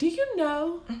argument. Do you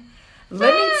know?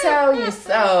 Let me tell you.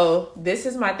 So this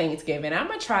is my Thanksgiving. I'm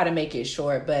going to try to make it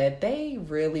short, but they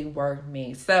really worked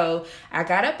me. So I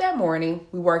got up that morning.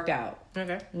 We worked out.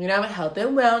 Okay. Health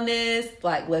and wellness.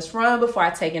 Like, let's run before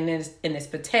I take in this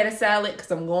potato salad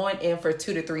because I'm going in for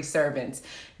 2 to 3 servings.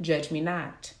 Judge me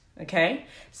not. Okay.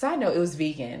 Side note, it was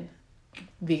vegan.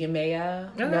 Vegan mayo,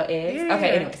 no eggs. Yeah,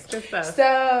 okay, anyways.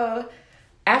 So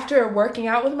after working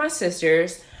out with my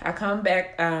sisters, I come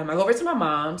back, I go over to my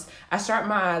mom's. I start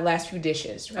my last few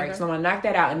dishes, right? Okay. So I'm going to knock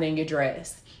that out and then get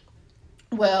dressed.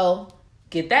 Well,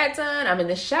 get that done. I'm in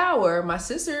the shower. My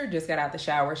sister just got out the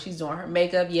shower. She's doing her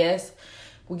makeup. Yes.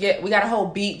 We got a whole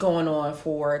beat going on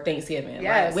for Thanksgiving.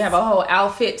 Yes. Like, we have a whole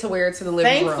outfit to wear to the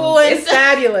living room. Thankful and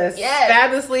fabulous. Yes.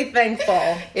 Fabulously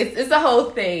thankful. It's the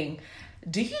whole thing.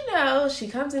 Do you know, she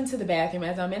comes into the bathroom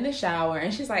as I'm in the shower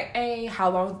and she's like, hey, how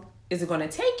long is it going to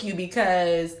take you?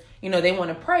 Because, they want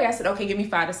to pray. I said, okay, give me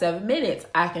 5 to 7 minutes.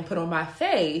 I can put on my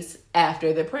face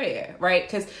after the prayer, right?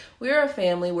 Because we're a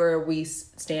family where we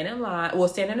stand in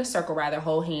a circle rather,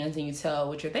 hold hands and you tell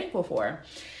what you're thankful for.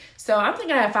 So I'm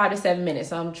thinking I have 5 to 7 minutes.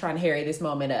 So I'm trying to hurry this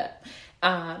moment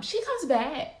up. She comes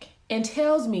back and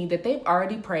tells me that they've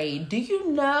already prayed. Do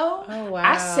you know? Oh,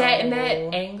 wow. I sat in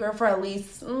that anger for at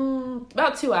least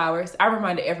about 2 hours. I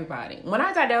reminded everybody. When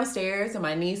I got downstairs and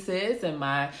my nieces and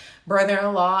my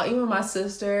brother-in-law, even my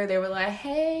sister, they were like,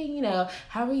 hey,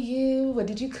 how are you? What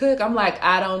did you cook? I'm like,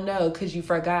 I don't know because you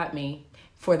forgot me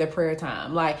for the prayer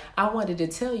time. Like, I wanted to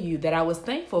tell you that I was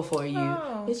thankful for you,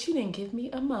 but you didn't give me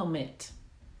a moment.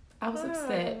 I was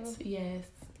upset. Yes.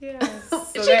 Yes. So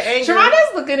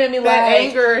Sharada's looking at me like that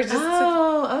anger is just.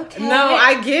 Oh, okay. No,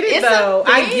 I get it it's though.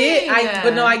 I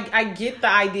get the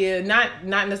idea. Not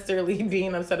necessarily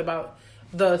being upset about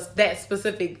that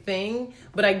specific thing,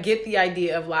 but I get the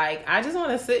idea of like, I just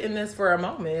want to sit in this for a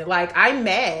moment. Like, I'm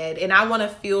mad and I want to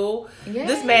feel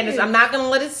this madness. I'm not going to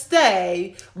let it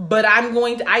stay, but I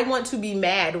want to be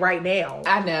mad right now.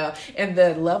 I know. And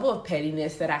the level of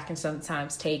pettiness that I can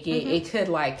sometimes take it could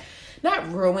like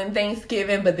not ruin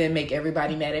Thanksgiving, but then make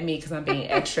everybody mad at me because I'm being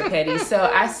extra petty. So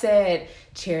I said,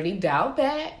 Charity, dial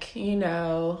back,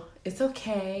 it's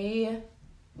okay.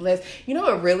 You know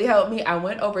what really helped me? I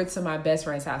went over to my best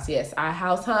friend's house. Yes, I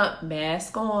house hunt,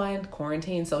 mask on,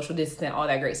 quarantine, social distancing, all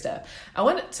that great stuff. I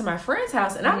went to my friend's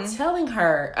house and I'm telling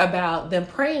her about them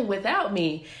praying without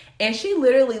me. And she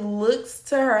literally looks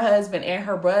to her husband and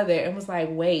her brother and was like,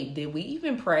 wait, did we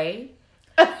even pray?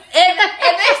 and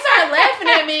they started laughing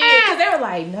at me because they were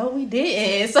like, no, we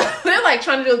didn't. So they're like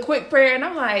trying to do a quick prayer. And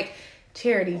I'm like,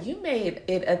 Charity, you made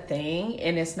it a thing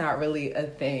and it's not really a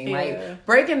thing. Yeah. Like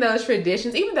breaking those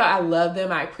traditions, even though I love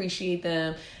them, I appreciate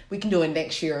them. We can do it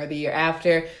next year or the year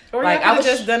after. Or like I was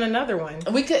just done another one.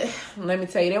 We could. Let me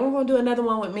tell you, they were going to do another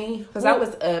one with me because I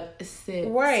was upset.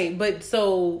 Right, but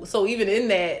so even in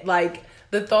that, like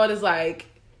the thought is like,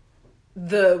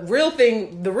 the real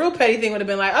petty thing would have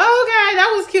been like, oh, okay,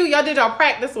 that was cute. Y'all did y'all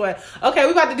practice one. Okay,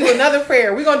 we about to do another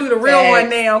prayer. We're going to do the real one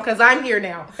now because I'm here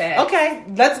now. Facts. Okay,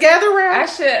 let's gather around. I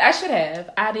should have.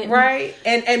 I didn't. Right.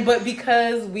 But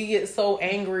because we get so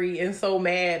angry and so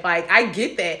mad, like I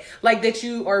get that. Like that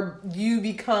you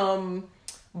become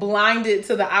blinded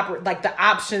to the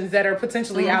options that are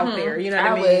potentially out there. You know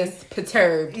what I mean? I was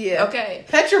perturbed. Yeah. Okay.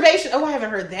 Perturbation. Oh, I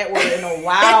haven't heard that word in a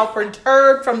while.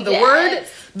 Perturbed from the word,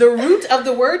 the root of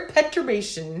the word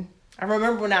perturbation. I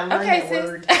remember when I learned that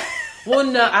word. Well,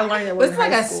 no, I learned that word in high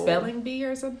school. It's like a spelling bee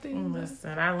or something?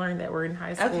 Listen, I learned that word in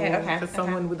high school. Okay. Because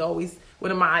someone would always,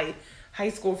 one of my high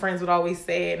school friends would always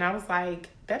say it. And I was like,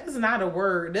 that is not a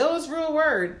word. That was a real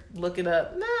word. Look it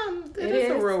up. No, it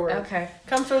is a real word. Okay.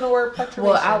 Comes from the word perturbation.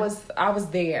 Well, I was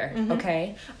there.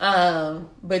 Okay.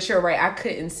 But you're right. I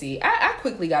couldn't see. I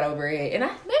quickly got over it. And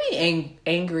maybe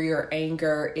angry or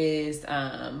anger is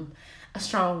a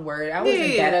strong word. I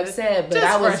wasn't that upset, but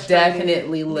I was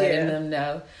definitely letting them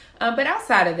know. But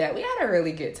outside of that, we had a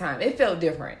really good time. It felt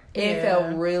different. It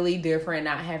felt really different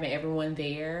not having everyone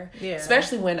there. Yeah.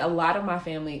 Especially when a lot of my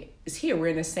family is here. We're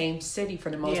in the same city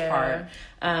for the most part.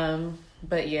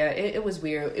 But yeah, it was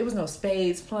weird. It was no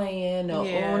spades playing, no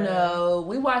Uno.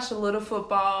 We watched a little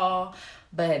football,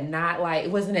 but not like,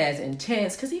 it wasn't as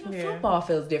intense. Because even football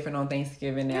feels different on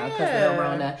Thanksgiving now because of the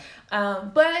Rona.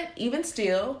 But even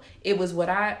still, it was what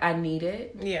I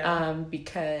needed. Yeah.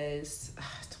 Because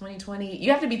 2020,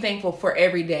 you have to be thankful for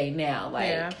every day now.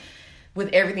 Like,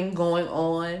 with everything going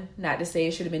on, not to say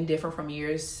it should have been different from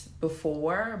years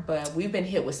before, but we've been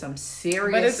hit with some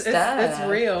serious stuff. It's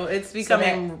real. It's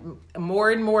becoming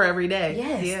more and more every day.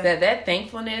 Yes. That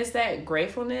thankfulness, that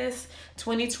gratefulness,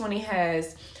 2020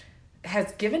 has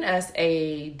given us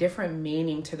a different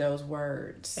meaning to those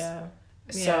words. Yeah.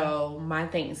 So my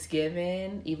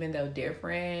Thanksgiving, even though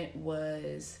different,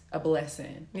 was a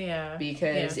blessing. Yeah.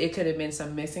 Because it could have been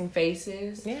some missing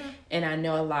faces. Yeah. And I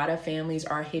know a lot of families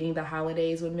are hitting the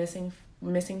holidays with missing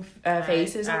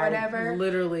faces or whatever. I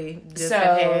literally just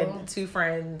have had 2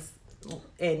 friends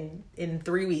in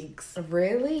 3 weeks.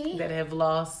 Really? That have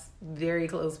lost very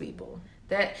close people.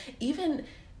 That even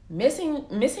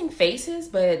missing faces,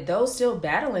 but those still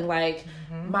battling. Like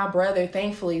my brother,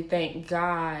 thankfully, thank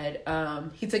God,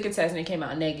 he took a test and it came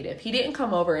out negative. He didn't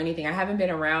come over or anything. I haven't been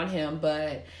around him,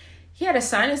 but he had a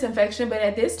sinus infection. But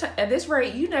at this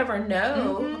rate, you never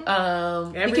know,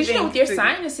 because with your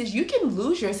sinuses, you can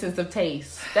lose your sense of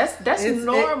taste. That's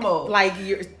normal.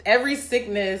 Every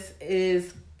sickness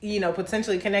is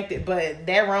potentially connected, but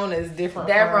that Rona is different.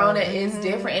 That Rona is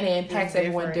different, and it impacts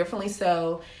everyone differently.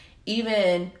 So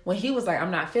even when he was like,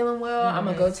 I'm not feeling well, I'm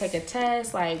gonna go take a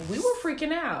test, like, we were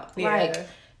freaking out. Like,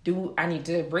 do I need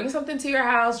to bring something to your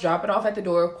house, drop it off at the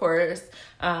door, of course,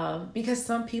 because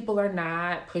some people are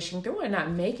not pushing through and not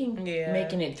making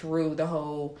it through the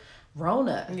whole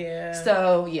Rona. Yeah.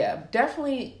 So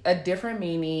definitely a different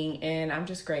meaning, and I'm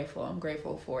just grateful. I'm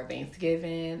grateful for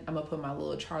Thanksgiving. I'm gonna put my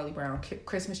little Charlie Brown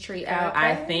Christmas tree out.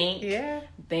 I think. Yeah.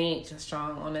 Just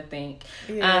strong on the think.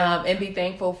 Yeah. And be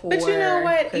thankful for. But you know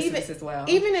what? Christmas as well.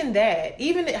 Even in that,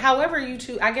 however you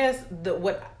choose, I guess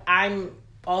what I'm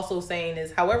also saying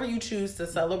is, however you choose to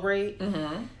celebrate,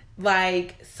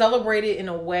 like, celebrate it in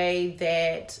a way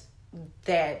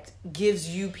that gives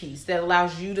you peace, that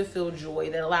allows you to feel joy,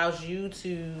 that allows you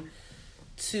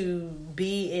to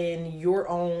be in your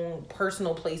own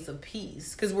personal place of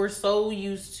peace. Because we're so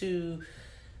used to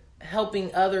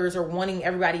helping others or wanting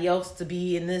everybody else to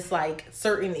be in this like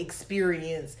certain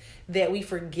experience that we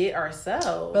forget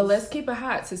ourselves. But let's keep it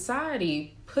hot.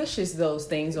 Society pushes those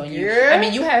things on you. Yeah. I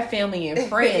mean, you have family and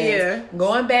friends. Yeah.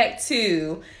 Going back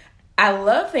to, I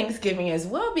love Thanksgiving as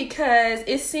well because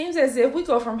it seems as if we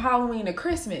go from Halloween to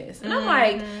Christmas. And I'm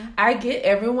like, I get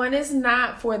everyone is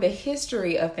not for the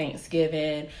history of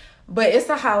Thanksgiving, but it's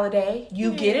a holiday.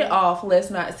 You get it off. Let's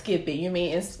not skip it. You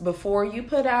mean it's before you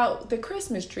put out the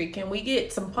Christmas tree? Can we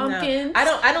get some pumpkins?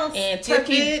 No, I don't and skip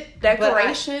turkey it,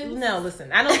 decorations. No,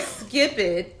 listen, I don't skip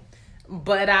it,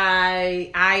 but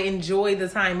I enjoy the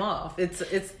time off. It's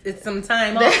some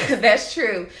time off. That's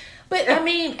true. But I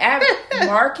mean,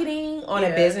 marketing on a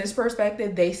business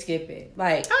perspective, they skip it.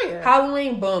 Like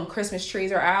Halloween, boom, Christmas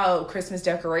trees are out, Christmas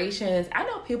decorations. I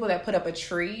know people that put up a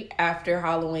tree after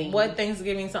Halloween. What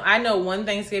Thanksgiving song? I know one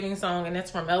Thanksgiving song, and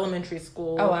that's from elementary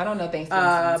school. Oh, I don't know Thanksgiving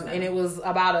songs. And it was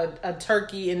about a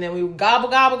turkey, and then we would gobble,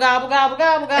 gobble, gobble, gobble,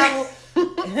 gobble, gobble.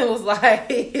 And it was like,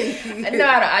 no,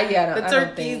 I don't. The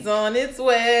turkey's on its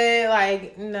way.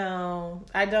 Like, no,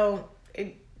 I don't.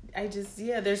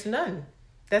 There's none.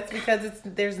 That's because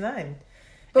there's none.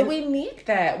 But we need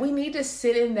that. We need to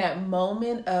sit in that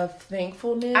moment of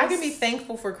thankfulness. I can be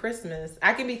thankful for Christmas.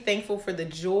 I can be thankful for the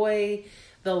joy,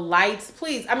 the lights.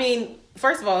 Please, I mean,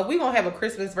 first of all, if we gonna have a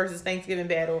Christmas versus Thanksgiving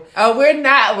battle, we're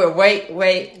not. Wait.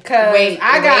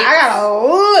 I got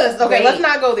a list. Okay, let's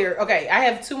not go there. Okay, I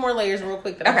have two more layers real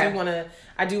quick that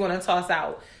I do wanna toss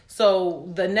out. So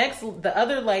the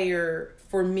other layer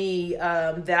for me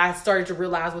that I started to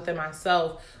realize within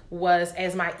myself was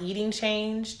as my eating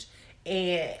changed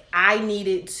and I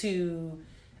needed to,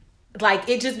 like,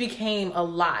 it just became a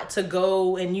lot to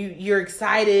go and you're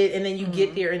excited and then you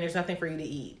get there and there's nothing for you to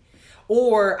eat.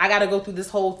 Or I got to go through this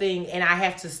whole thing and I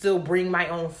have to still bring my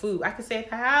own food. I can stay at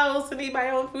the house and eat my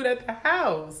own food at the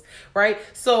house, right?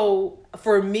 So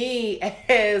for me,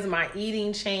 as my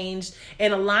eating changed,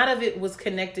 and a lot of it was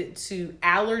connected to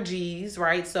allergies,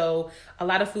 right? So a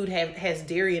lot of food has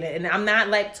dairy in it. And I'm not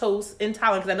lactose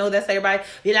intolerant because I know that's everybody,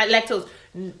 you're not lactose.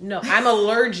 No, I'm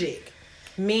allergic,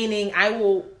 meaning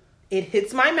it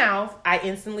hits my mouth, I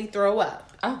instantly throw up.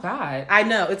 Oh, God. I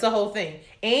know, it's a whole thing.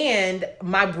 And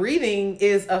my breathing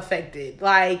is affected.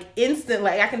 Like,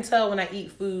 instantly. Like, I can tell when I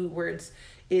eat food where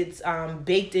it's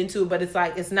baked into it, but it's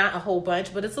like, it's not a whole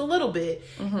bunch, but it's a little bit.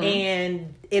 Mm-hmm.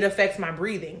 And it affects my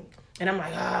breathing. And I'm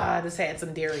like, this had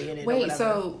some dairy in it. Wait,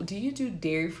 so do you do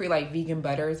dairy-free, like, vegan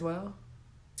butter as well?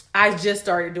 I just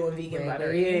started doing vegan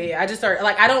butter. Yeah. I just started,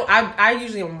 like, I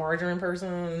usually am a margarine person.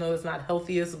 I know it's not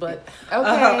healthiest, but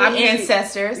I'm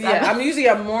ancestors. Yeah, I'm usually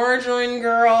a margarine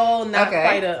girl, not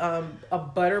quite a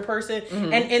butter person.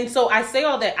 Mm-hmm. And so I say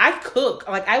all that. I cook,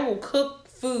 like, I will cook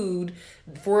food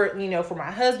for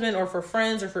my husband or for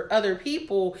friends or for other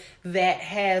people that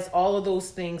has all of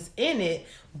those things in it.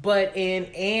 But and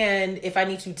if I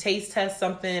need to taste test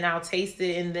something, I'll taste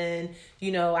it, and then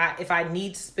if I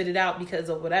need to spit it out because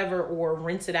of whatever or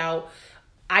rinse it out,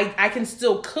 I can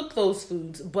still cook those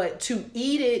foods, but to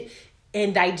eat it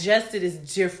and digest it is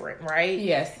different, right?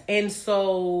 Yes. And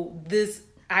so this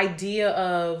idea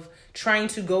of trying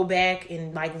to go back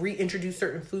and like reintroduce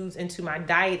certain foods into my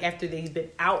diet after they've been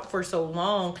out for so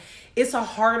long, it's a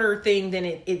harder thing than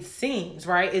it seems,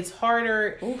 right? It's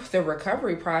harder. The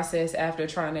recovery process after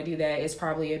trying to do that is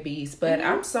probably a beast. But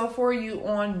I'm so for you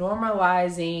on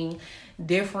normalizing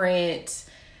different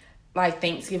like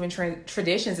Thanksgiving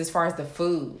traditions as far as the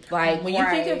food. Like when you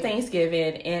think of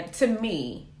Thanksgiving, and to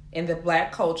me in the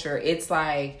Black culture, it's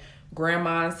like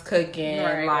grandma's cooking,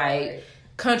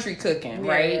 country cooking,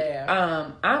 right?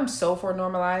 Yeah. I'm so for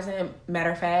normalizing.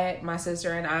 Matter of fact, my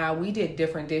sister and I, we did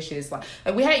different dishes. Like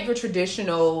we had your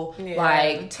traditional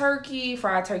like turkey,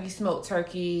 fried turkey, smoked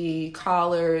turkey,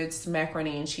 collards,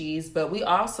 macaroni and cheese. But we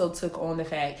also took on the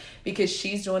fact, because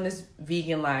she's doing this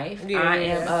vegan life. I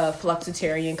am a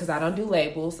fluxitarian because I don't do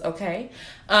labels, okay?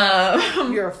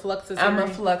 You're a fluxitarian? I'm a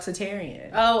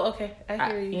fluxitarian. Oh, okay. I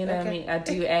hear you. You know what I mean? I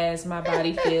do as my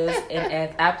body feels and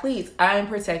as I please. I am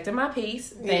protecting my peace.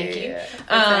 Thank you.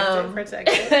 Protect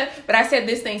it. But I said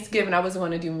this Thanksgiving I was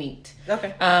going to do meat.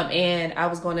 Okay. And I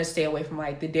was going to stay away from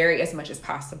like the dairy as much as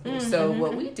possible. Mm-hmm. So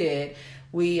what we did,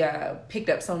 we picked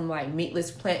up some like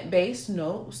meatless, plant-based,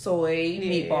 no soy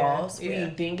meatballs. Yeah.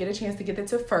 We didn't get a chance to get the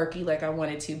tofurkey like I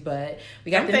wanted to, but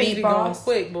we got the meatballs. Be going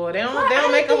quick, boy. They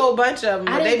don't make a whole bunch of them.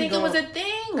 I didn't think it was a thing.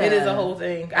 It is a whole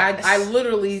thing. I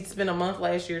literally spent a month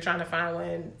last year trying to find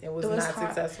one. It was not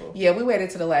successful. Yeah, we waited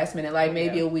to the last minute, like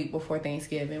maybe a week before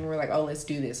Thanksgiving. We were like, oh, let's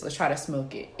do this. Let's try to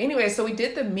smoke it. Anyway, so we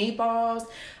did the meatballs.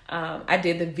 I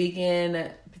did the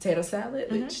vegan potato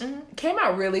salad, which came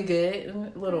out really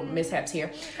good. Little mishaps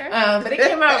here. Okay. But it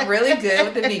came out really good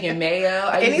with the vegan mayo.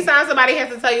 Anytime somebody has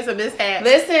to tell you some mishaps.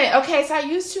 Listen, okay, so I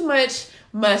used too much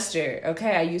mustard.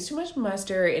 Okay, I used too much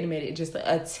mustard and it made it just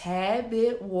a tad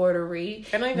bit watery.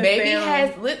 Maybe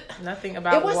has nothing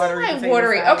about it. Wasn't watery like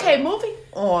watery. Salad. Okay, moving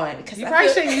on. You probably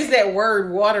shouldn't use that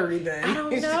word watery then. I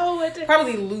don't know.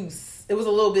 Probably loose. It was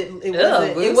a little bit.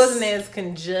 It wasn't as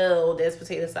congealed as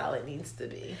potato salad needs to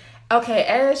be. Okay,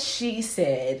 as she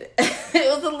said,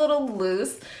 it was a little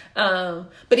loose.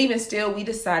 But even still, we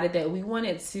decided that we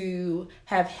wanted to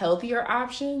have healthier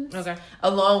options. Okay.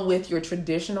 Along with your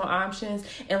traditional options.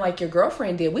 And like your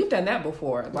girlfriend did, we've done that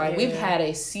before. Like we've had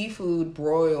a seafood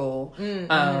broil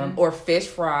or fish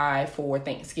fry for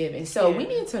Thanksgiving. So we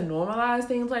need to normalize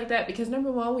things like that because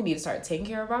number one, we need to start taking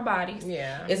care of our bodies.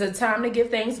 Yeah. It's a time to give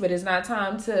thanks, but it's not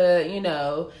time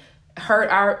to, hurt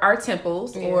our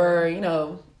temples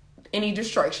or, any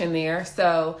destruction there.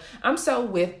 So I'm so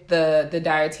with the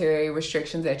dietary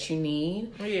restrictions that you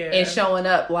need and showing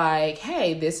up like,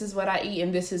 hey, this is what I eat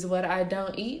and this is what I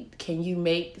don't eat. Can you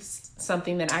make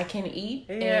something that I can eat?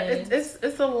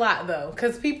 It's a lot though,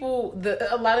 because people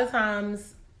a lot of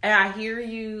times, and I hear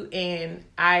you, and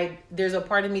there's a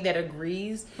part of me that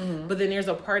agrees, but then there's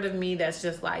a part of me that's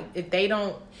just like,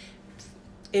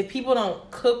 if people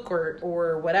don't cook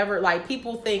or whatever, like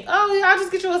people think, oh, yeah, I'll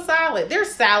just get you a salad.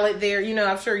 There's salad there,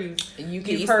 I'm sure you can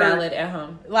eat salad at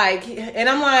home. Like, and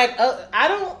I'm like,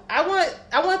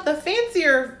 I want the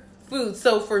fancier food.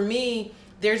 So for me,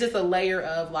 there's just a layer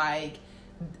of like,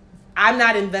 I'm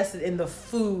not invested in the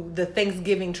food, the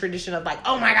Thanksgiving tradition of like,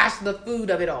 oh my gosh, the food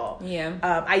of it all. Yeah.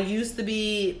 I used to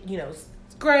be, it's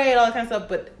great, all that kind of stuff,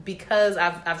 but because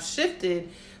I've shifted.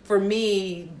 For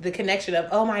me, the connection of,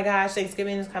 oh my gosh,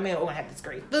 Thanksgiving is coming, oh, I have this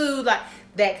great food, like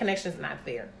that connection is not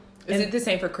there. Is it the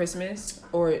same for Christmas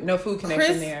or no food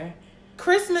connection there?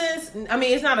 Christmas, I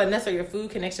mean, it's not necessarily a food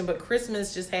connection, but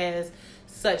Christmas just has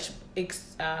such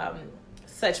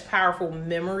powerful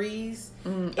memories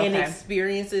and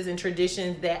experiences and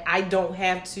traditions that I don't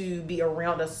have to be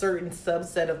around a certain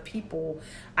subset of people.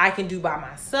 I can do by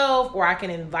myself, or I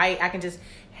can just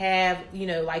have,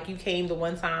 like you came the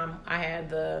one time I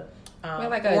had the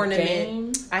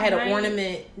ornament. I had an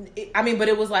ornament. But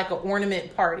it was like an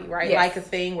ornament party, right? Yes. Like a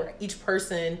thing where each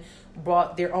person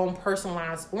brought their own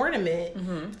personalized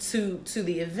ornament to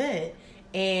the event.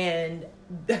 And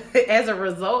as a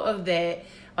result of that,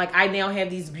 like I now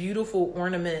have these beautiful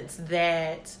ornaments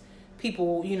that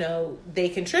people, they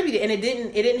contributed, and it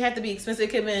didn't have to be expensive. It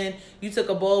could have been you took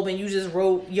a bulb and you just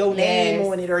wrote your name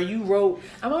on it, or you wrote.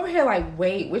 I'm over here like,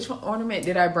 wait, which ornament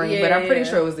did I bring? But I'm pretty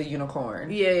sure it was the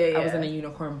unicorn. Yeah. I was in a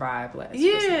unicorn vibe last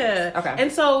Christmas. Okay.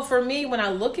 And so for me, when I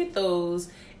look at those,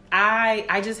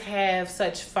 I just have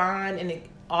such fond and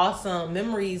awesome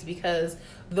memories because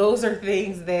those are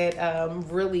things that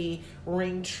really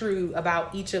ring true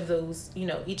about each of those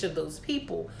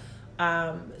people.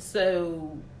 So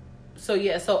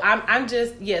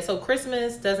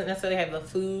Christmas doesn't necessarily have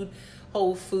the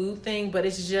whole food thing, but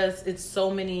it's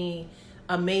so many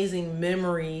amazing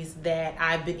memories that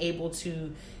I've been able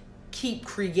to keep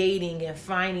creating and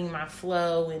finding my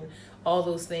flow and all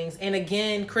those things. And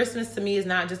again, Christmas to me is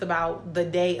not just about the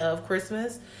day of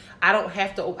Christmas.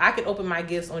 I could open my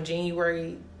gifts on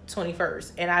January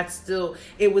 21st and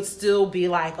it would still be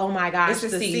like, oh my gosh,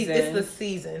 it's the season. It's the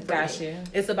season. Gotcha.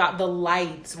 It's about the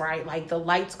lights, right? Like the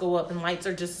lights go up and lights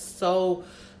are just so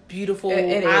beautiful.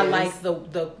 I like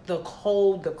the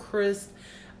cold, the crisp,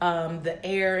 the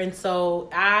air. And so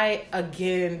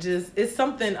it's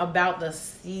something about the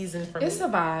season for me. It's a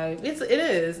vibe. It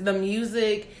is. The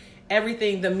music,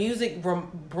 everything. The music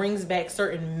brings back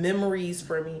certain memories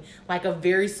for me, like of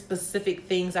very specific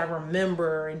things I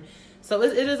remember. And so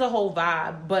it is a whole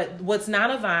vibe. But what's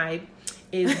not a vibe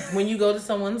is when you go to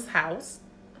someone's house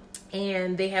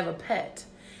and they have a pet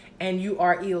and you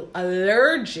are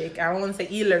allergic. I don't want to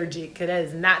say allergic because that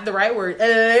is not the right word.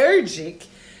 Allergic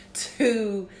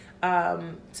to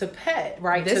pet,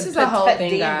 right? This is a whole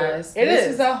thing, guys.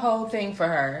 This is a whole thing for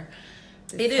her.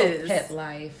 It is pet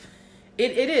life.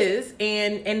 It is,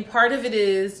 and part of it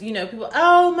is, people.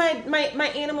 Oh,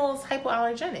 my animal is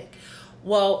hypoallergenic.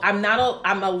 Well, I'm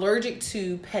allergic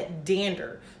to pet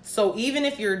dander. So even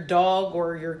if your dog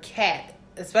or your cat,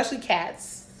 especially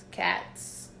cats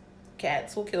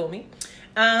will kill me.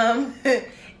 And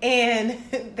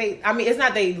it's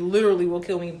not they literally will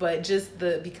kill me, but just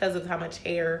because of how much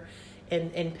hair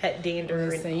and pet dander.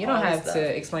 Listen, and you don't have stuff.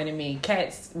 to explain to me.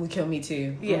 Cats will kill me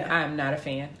too. Yeah. I'm not a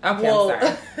fan. Okay,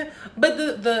 I'm sorry. But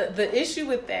the issue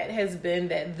with that has been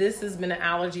that this has been an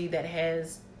allergy that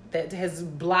has that has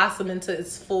blossomed into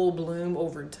its full bloom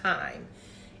over time.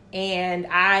 And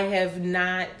I have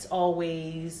not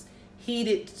always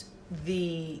heeded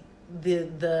the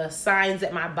signs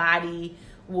that my body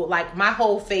will, like, my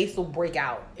whole face will break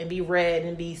out and be red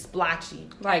and be splotchy.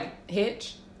 Like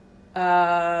Hitch?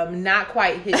 Not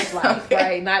quite Hitch like,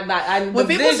 right? Not when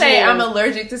people say I'm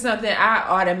allergic to something, I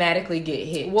automatically get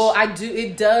Hitch. Well, I do.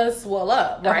 It does swell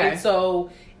up, right? Okay.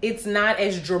 So it's not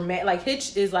as dramatic. Like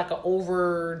Hitch is like an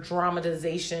over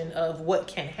dramatization of what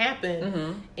can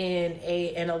happen in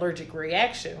an allergic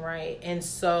reaction, right? And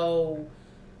so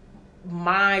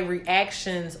my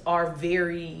reactions are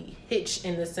very Hitch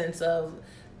in the sense of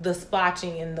the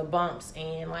splotching and the bumps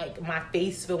and like my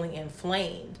face feeling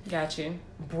inflamed. Got you.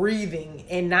 Breathing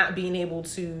and not being able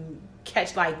to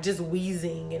catch, like just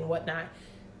wheezing and whatnot.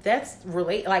 That's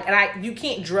like, and you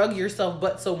can't drug yourself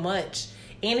but so much.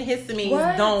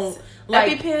 Antihistamines don't,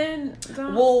 like, EpiPen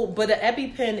don't? Well, but the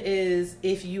EpiPen is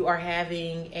if you are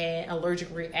having an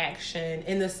allergic reaction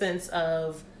in the sense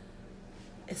of,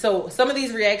 so some of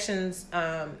these reactions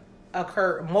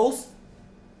occur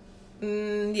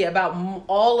about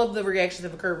all of the reactions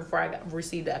have occurred before I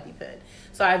received the EpiPen.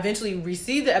 So I eventually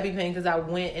received the EpiPen because I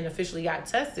went and officially got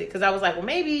tested. Because I was like, well,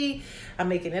 maybe I'm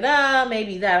making it up.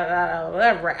 Maybe that,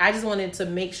 whatever. I just wanted to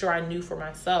make sure I knew for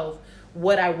myself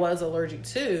what I was allergic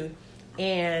to.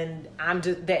 And I'm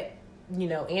just that,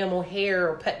 animal hair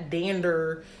or pet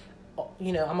dander,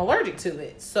 I'm allergic to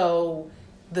it. So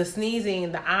the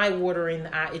sneezing, the eye watering,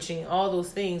 the eye itching, all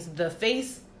those things, the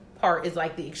face part is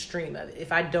like the extreme of it.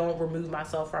 If I don't remove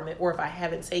myself from it or if I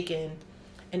haven't taken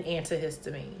an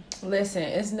antihistamine. Listen,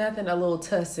 it's nothing a little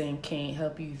Tussin can't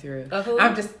help you through. Uh-huh.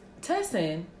 I'm just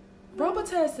Tussin.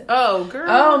 Robitussin. Oh, girl.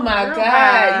 Oh, my God.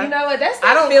 Bye. You know what? That's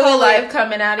I the don't Philly call life it,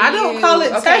 coming out of I you. don't call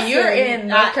it okay, Tussin. You're in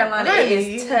North Carolina. Right. It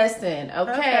is Tussin.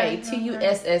 Okay.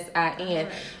 Tussin.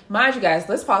 Right. Mind you guys,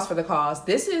 let's pause for the cause.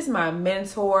 This is my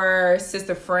mentor,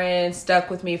 sister friend, stuck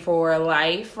with me for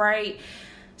life, right?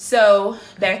 So,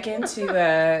 back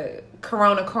into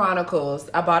Corona Chronicles,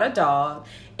 I bought a dog.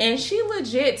 And she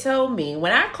legit told me,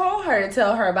 when I call her to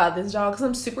tell her about this dog, because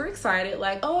I'm super excited,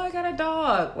 like, oh, I got a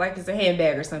dog. Like it's a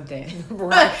handbag or something.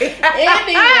 Right.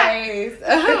 Anyways,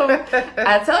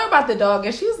 I tell her about the dog,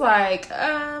 and she's like,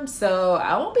 so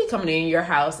I won't be coming in your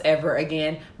house ever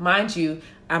again. Mind you,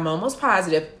 I'm almost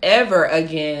positive ever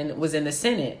again was in the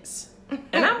sentence.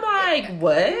 And I'm like,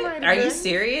 what? Are you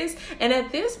serious? And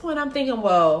at this point, I'm thinking,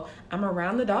 well, I'm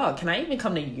around the dog. Can I even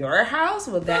come to your house?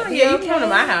 Would that be yeah, okay? you come to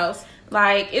my house.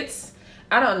 Like,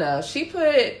 I don't know. She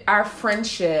put our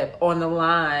friendship on the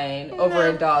line over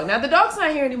a dog. Now, the dog's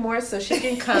not here anymore, so she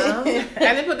can come. I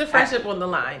didn't put the friendship on the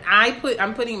line.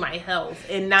 I'm putting my health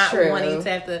and not wanting to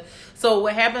have to. So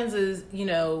what happens is,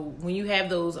 when you have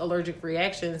those allergic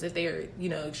reactions, if they're,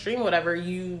 extreme or whatever,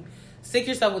 you stick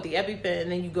yourself with the EpiPen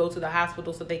and then you go to the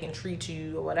hospital so they can treat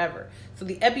you or whatever. So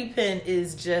the EpiPen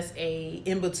is just a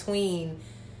in-between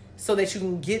so that you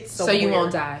can get somewhere. So you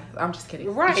won't die. I'm just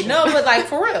kidding. Right. No, but like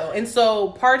for real. And so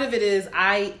part of it is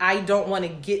I don't want to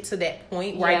get to that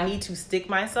point where I need to stick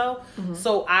myself. Mm-hmm.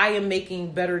 So I am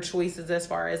making better choices as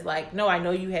far as like, no, I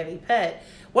know you have a pet.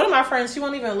 One of my friends, she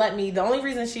won't even let me. The only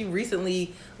reason she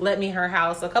recently let me her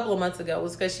house a couple of months ago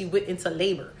was because she went into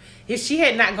labor. If she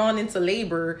had not gone into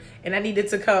labor and I needed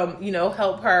to come,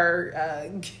 help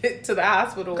her get to the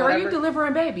hospital. Girl, you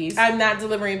delivering babies. I'm not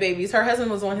delivering babies. Her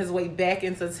husband was on his way back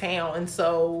into town. And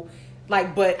so,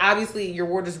 but obviously your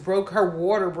her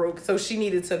water broke. So she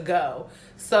needed to go.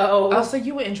 So. Oh, so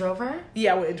you went and drove her?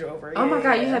 Yeah, I went and drove her. Oh my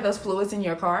God, you had those fluids in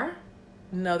your car?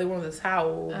 No, they were on the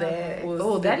towel that was.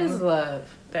 Oh, that is love.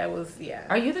 That was, yeah.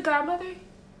 Are you the godmother?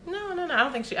 No. I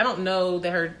don't think I don't know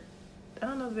that I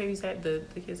don't know if babies have the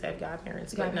kids have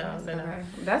godparents, but no. Okay.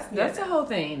 That's a whole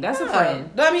thing. That's a friend.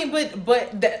 I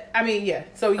mean, yeah.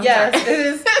 So yes, it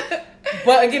is.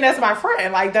 But again, that's my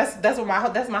friend. Like that's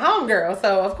my home girl.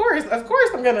 So of course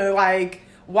I'm gonna like.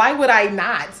 Why would I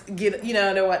not get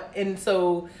what? And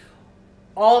so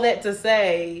all that to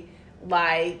say,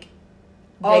 like.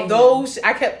 Although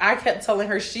I kept telling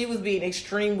her she was being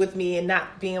extreme with me and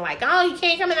not being like, oh, you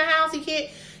can't come in the house, you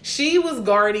can't. She was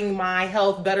guarding my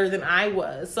health better than I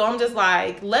was. So I'm just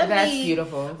like, That's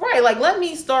beautiful. Right, like let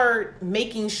me start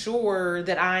making sure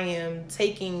that I am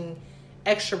taking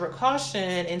extra precaution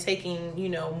and taking,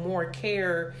 more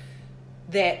care,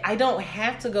 that I don't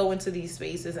have to go into these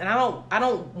spaces and I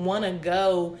don't want to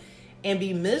go and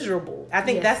be miserable. I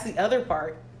think that's the other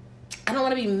part. I don't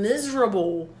want to be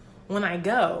miserable when I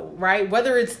go, right?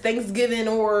 Whether it's Thanksgiving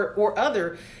or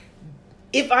other.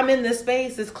 If I'm in this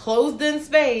space, this closed in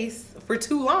space for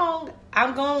too long,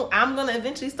 I'm gonna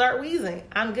eventually start wheezing.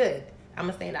 I'm good. I'm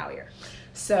gonna stand out here.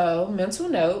 So, mental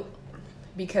note,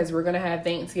 because we're going to have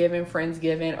Thanksgiving,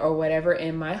 Friendsgiving, or whatever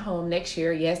in my home next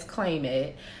year. Yes, claim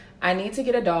it. I need to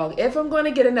get a dog. If I'm going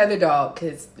to get another dog,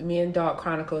 because me and Dog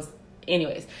Chronicles,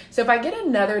 anyways. So if I get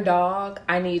another dog,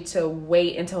 I need to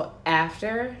wait until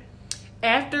after.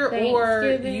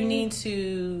 Or you need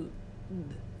to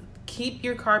keep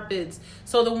your carpets.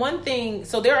 So the one thing,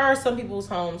 so there are some people's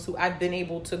homes who I've been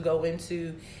able to go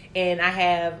into, and I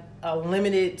have a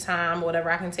limited time,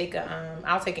 whatever. I can take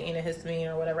I'll take an antihistamine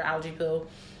or whatever allergy pill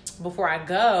before I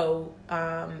go.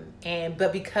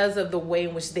 But because of the way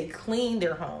in which they clean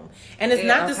their home, and it's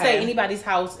not to say anybody's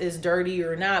house is dirty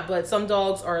or not, but some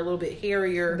dogs are a little bit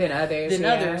hairier than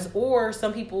others, or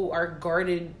some people are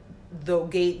guarded the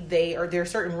gate. There are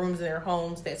certain rooms in their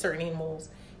homes that certain animals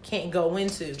can't go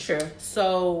into. True.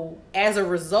 So as a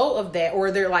result of that,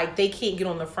 or they can't get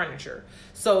on the furniture.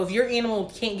 So if your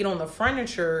animal can't get on the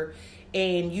furniture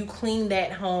and you clean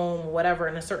that home, whatever,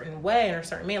 in a certain way, in a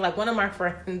certain manner. Like one of my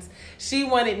friends, she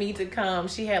wanted me to come.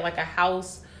 She had like a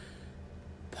house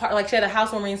she had a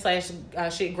housewarming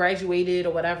 / she had graduated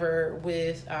or whatever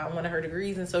with one of her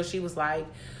degrees. And so she was like,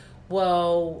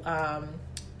 well,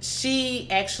 she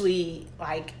actually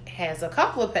has a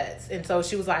couple of pets. And so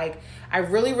she was like, I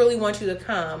really, really want you to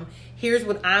come. Here's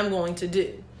what I'm going to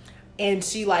do. And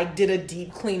she did a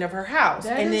deep clean of her house.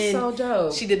 That is so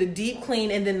dope. She did a deep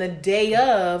clean, and then the day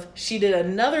of, she did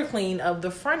another clean of the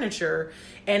furniture.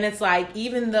 And it's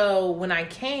even though when I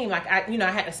came,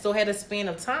 I still had a span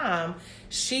of time,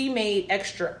 she made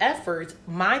extra efforts.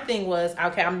 My thing was,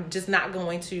 okay, I'm just not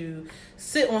going to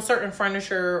sit on certain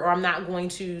furniture, or I'm not going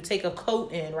to take a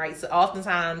coat in, right? So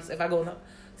oftentimes if I go to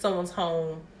someone's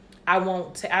home, I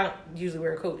don't usually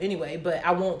wear a coat anyway, but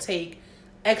I won't take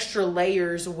extra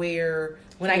layers where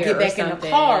when I get back in the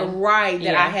car,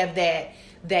 that I have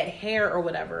that hair or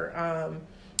whatever.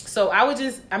 So I would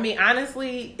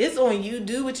honestly, it's on you.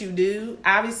 Do what you do.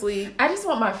 Obviously, I just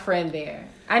want my friend there.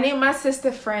 I need my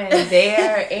sister friend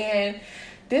there, and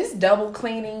this double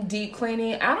cleaning, deep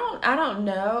cleaning. I don't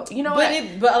know. You know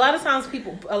what? But a lot of times I'm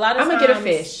gonna get a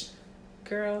fish,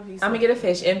 girl. I'm gonna get a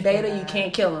fish. In beta, you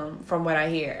can't kill them, from what I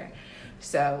hear.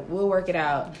 So we'll work it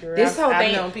out. Girl, this whole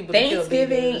thing,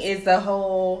 Thanksgiving is the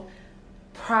whole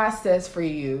process for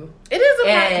you. It is a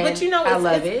process, but I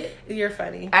love it. You're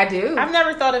funny. I do. I've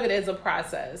never thought of it as a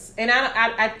process, and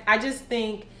I just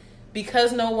think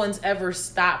because no one's ever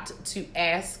stopped to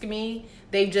ask me,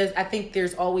 I think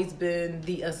there's always been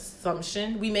the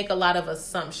assumption. We make a lot of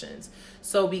assumptions.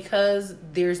 So because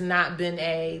there's not been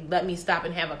let me stop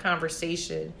and have a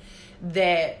conversation,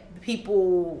 that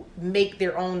people make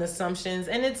their own assumptions,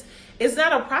 and it's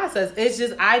not a process. It's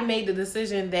just I made the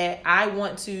decision that I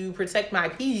want to protect my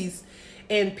peace,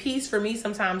 and peace for me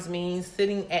sometimes means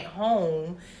sitting at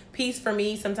home. Peace for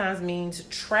me sometimes means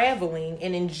traveling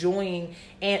and enjoying.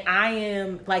 And I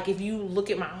am if you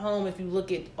look at my home, if you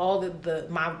look at all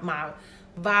my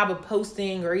vibe of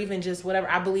posting, or even just whatever,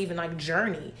 I believe in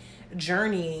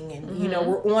journeying, and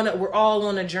we're all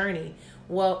on a journey.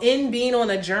 Well, in being on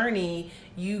a journey,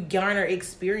 you garner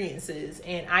experiences,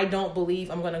 and I don't believe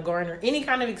I'm going to garner any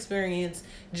kind of experience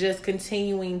just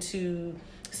continuing to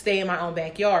stay in my own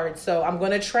backyard. So I'm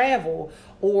going to travel,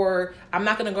 or I'm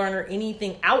not going to garner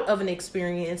anything out of an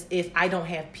experience if I don't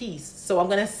have peace. So I'm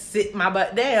going to sit my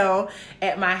butt down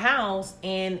at my house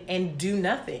and do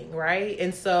nothing, right?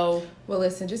 And so... Well,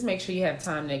 listen, just make sure you have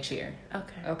time next year.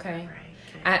 Okay. Right.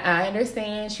 I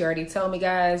understand. She already told me,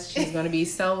 guys, she's going to be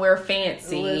somewhere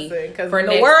fancy. Listen, because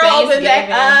the world opened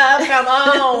back up.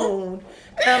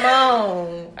 Come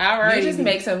on. All right. You just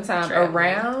make some time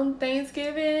around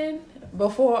Thanksgiving,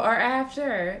 before or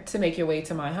after, to make your way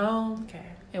to my home. Okay.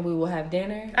 And we will have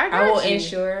dinner. I will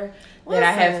ensure that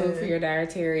I have food for your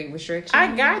dietary restrictions.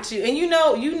 I got you. And you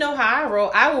know how I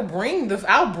roll. I'll bring food.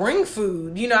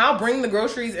 I'll bring the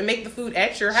groceries and make the food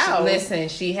at your house. Listen,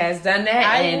 she has done that,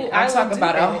 and I'm talking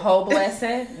about a whole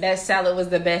blessing. That salad was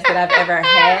the best that I've ever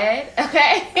had.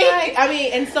 Okay.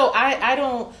 Right. And so I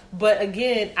don't, but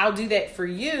again, I'll do that for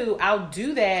you. I'll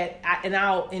do that, and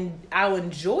I'll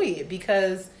enjoy it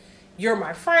because you're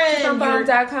my friend. From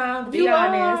be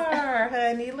honest.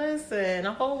 Honey, listen,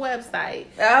 a whole website.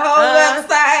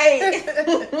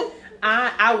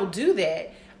 I will do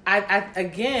that.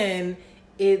 Again,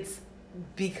 it's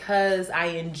because I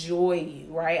enjoy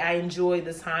you, right? I enjoy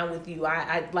the time with you.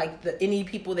 I like any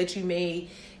people that you may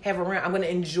have around. I'm going to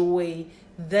enjoy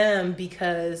them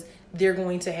because they're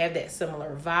going to have that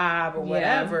similar vibe or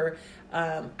whatever.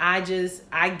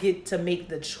 I get to make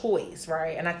the choice,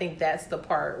 right? And I think that's the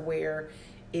part where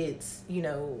it's,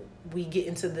 we get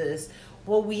into this,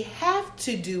 well, we have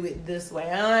to do it this way.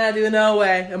 I don't have to do it no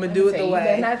way. I'm going to do it the way. You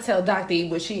better not tell Dr. E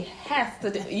what she has to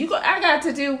do. I got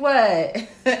to do what?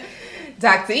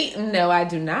 Dr. E, no, I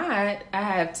do not. I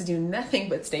have to do nothing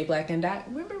but stay black and die.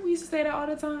 Remember we used to say that all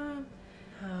the time?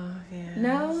 Oh, yeah.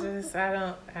 No?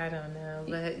 I don't know,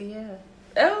 but yeah.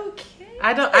 Okay.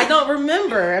 I don't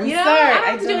remember. I'm sorry. I don't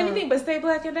have to do anything but stay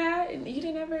black and die. You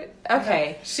didn't ever.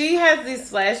 Okay. She has these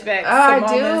flashbacks to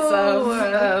moments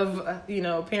of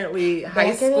apparently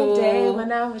high school. Back in the day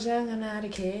when I was young and not a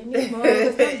kid anymore.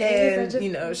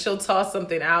 And she'll toss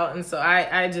something out, and so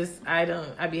I'd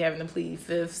be having to plead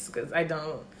fifths because I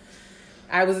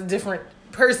was a different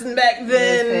person back then.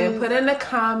 Listen, put in the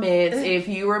comments if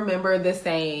you remember the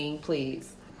saying,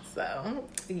 please. So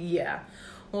yeah.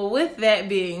 Well, with that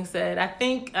being said, I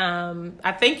thank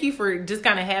you for just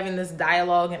kind of having this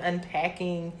dialogue and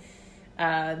unpacking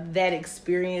that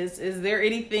experience. Is there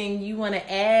anything you want to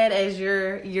add as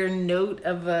your note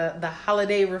of the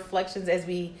holiday reflections as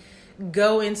we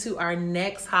go into our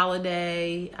next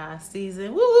holiday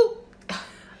season? Woo!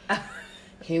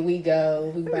 Here we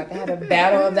go. We're about to have a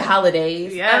battle of the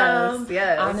holidays.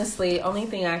 Yes. Honestly, only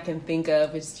thing I can think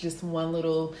of is just one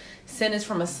little sentence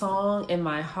from a song in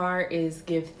my heart is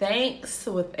give thanks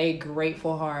with a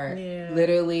grateful heart. Yeah.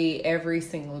 Literally every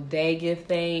single day, give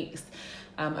thanks.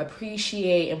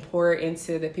 Appreciate and pour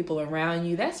into the people around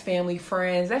you. That's family,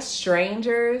 friends, that's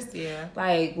strangers. Yeah.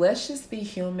 Like, let's just be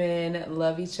human,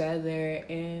 love each other,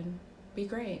 and be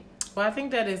great. Well, I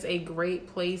think that is a great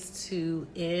place to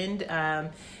end.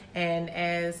 And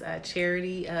as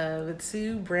Charity of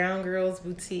Two Brown Girls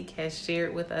Boutique has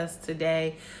shared with us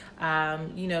today,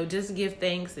 just give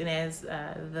thanks. And as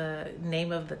the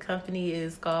name of the company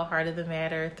is called Heart of the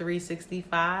Matter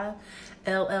 365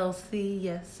 LLC.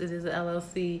 Yes, it is an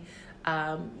LLC.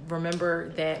 Remember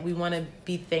that we want to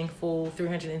be thankful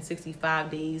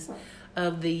 365 days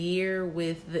of the year,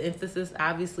 with the emphasis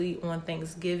obviously on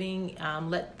Thanksgiving.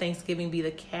 Let Thanksgiving be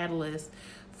the catalyst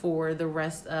for the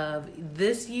rest of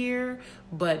this year,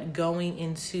 but going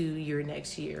into your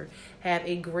next year. Have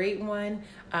a great one.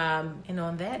 And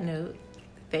on that note,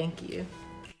 thank you.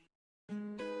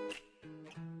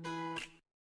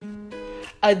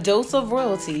 A Dose of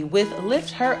Royalty with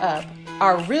Lift Her Up,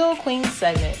 our Real Queens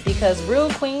segment, because real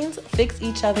queens fix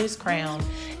each other's crown.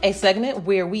 A segment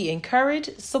where we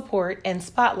encourage, support, and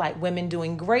spotlight women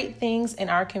doing great things in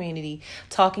our community,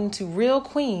 talking to real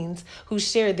queens who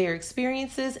share their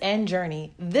experiences and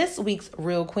journey. This week's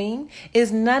Real Queen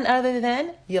is none other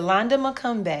than Yolanda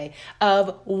Macumbe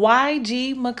of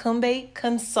YG Macumbe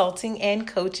Consulting and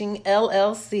Coaching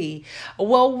LLC.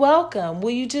 Well, welcome.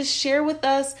 Will you just share with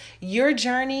us your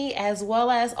journey as well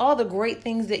as all the great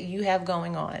things that you have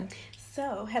going on?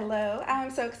 So, hello. I'm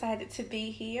so excited to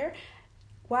be here.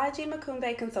 YG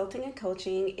Macumbe Consulting and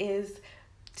Coaching is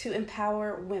to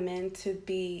empower women to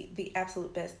be the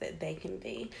absolute best that they can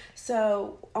be.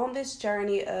 So on this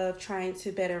journey of trying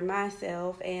to better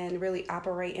myself and really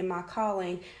operate in my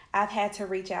calling, I've had to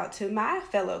reach out to my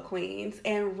fellow queens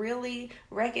and really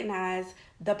recognize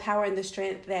the power and the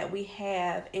strength that we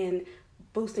have in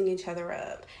boosting each other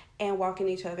up and walking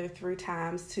each other through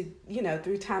times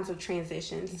of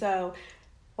transition. So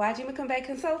YG Macumbe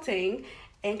Consulting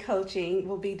and Coaching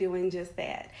will be doing just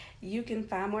that. You can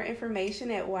find more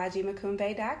information at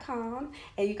ygmacumbe.com,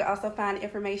 and you can also find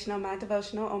information on my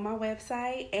devotional on my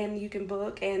website, and you can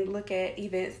book and look at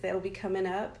events that will be coming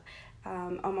up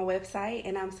on my website,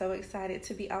 and I'm so excited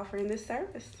to be offering this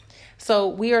service. So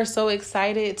we are so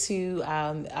excited to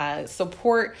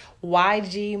support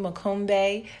YG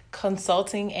Macumbe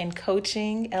Consulting and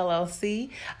Coaching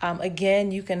LLC.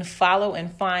 Again, you can follow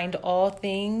and find all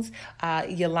things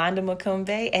Yolanda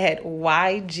Macumbe at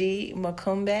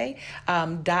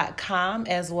ygmacumbe.com,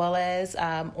 as well as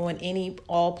on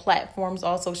all platforms,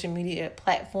 all social media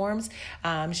platforms.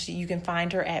 You can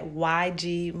find her at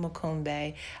YG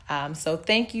Macumbe. So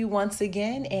thank you once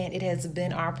again, and it has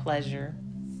been our pleasure.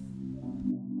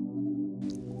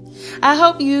 I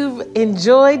hope you've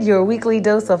enjoyed your weekly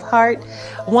dose of heart.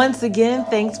 Once again,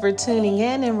 thanks for tuning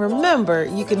in. And remember,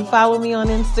 you can follow me on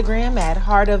Instagram at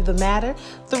Heart of the Matter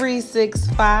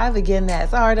 365. Again,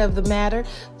 that's Heart of the Matter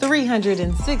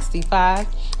 365.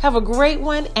 Have a great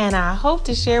one, and I hope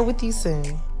to share with you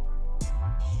soon.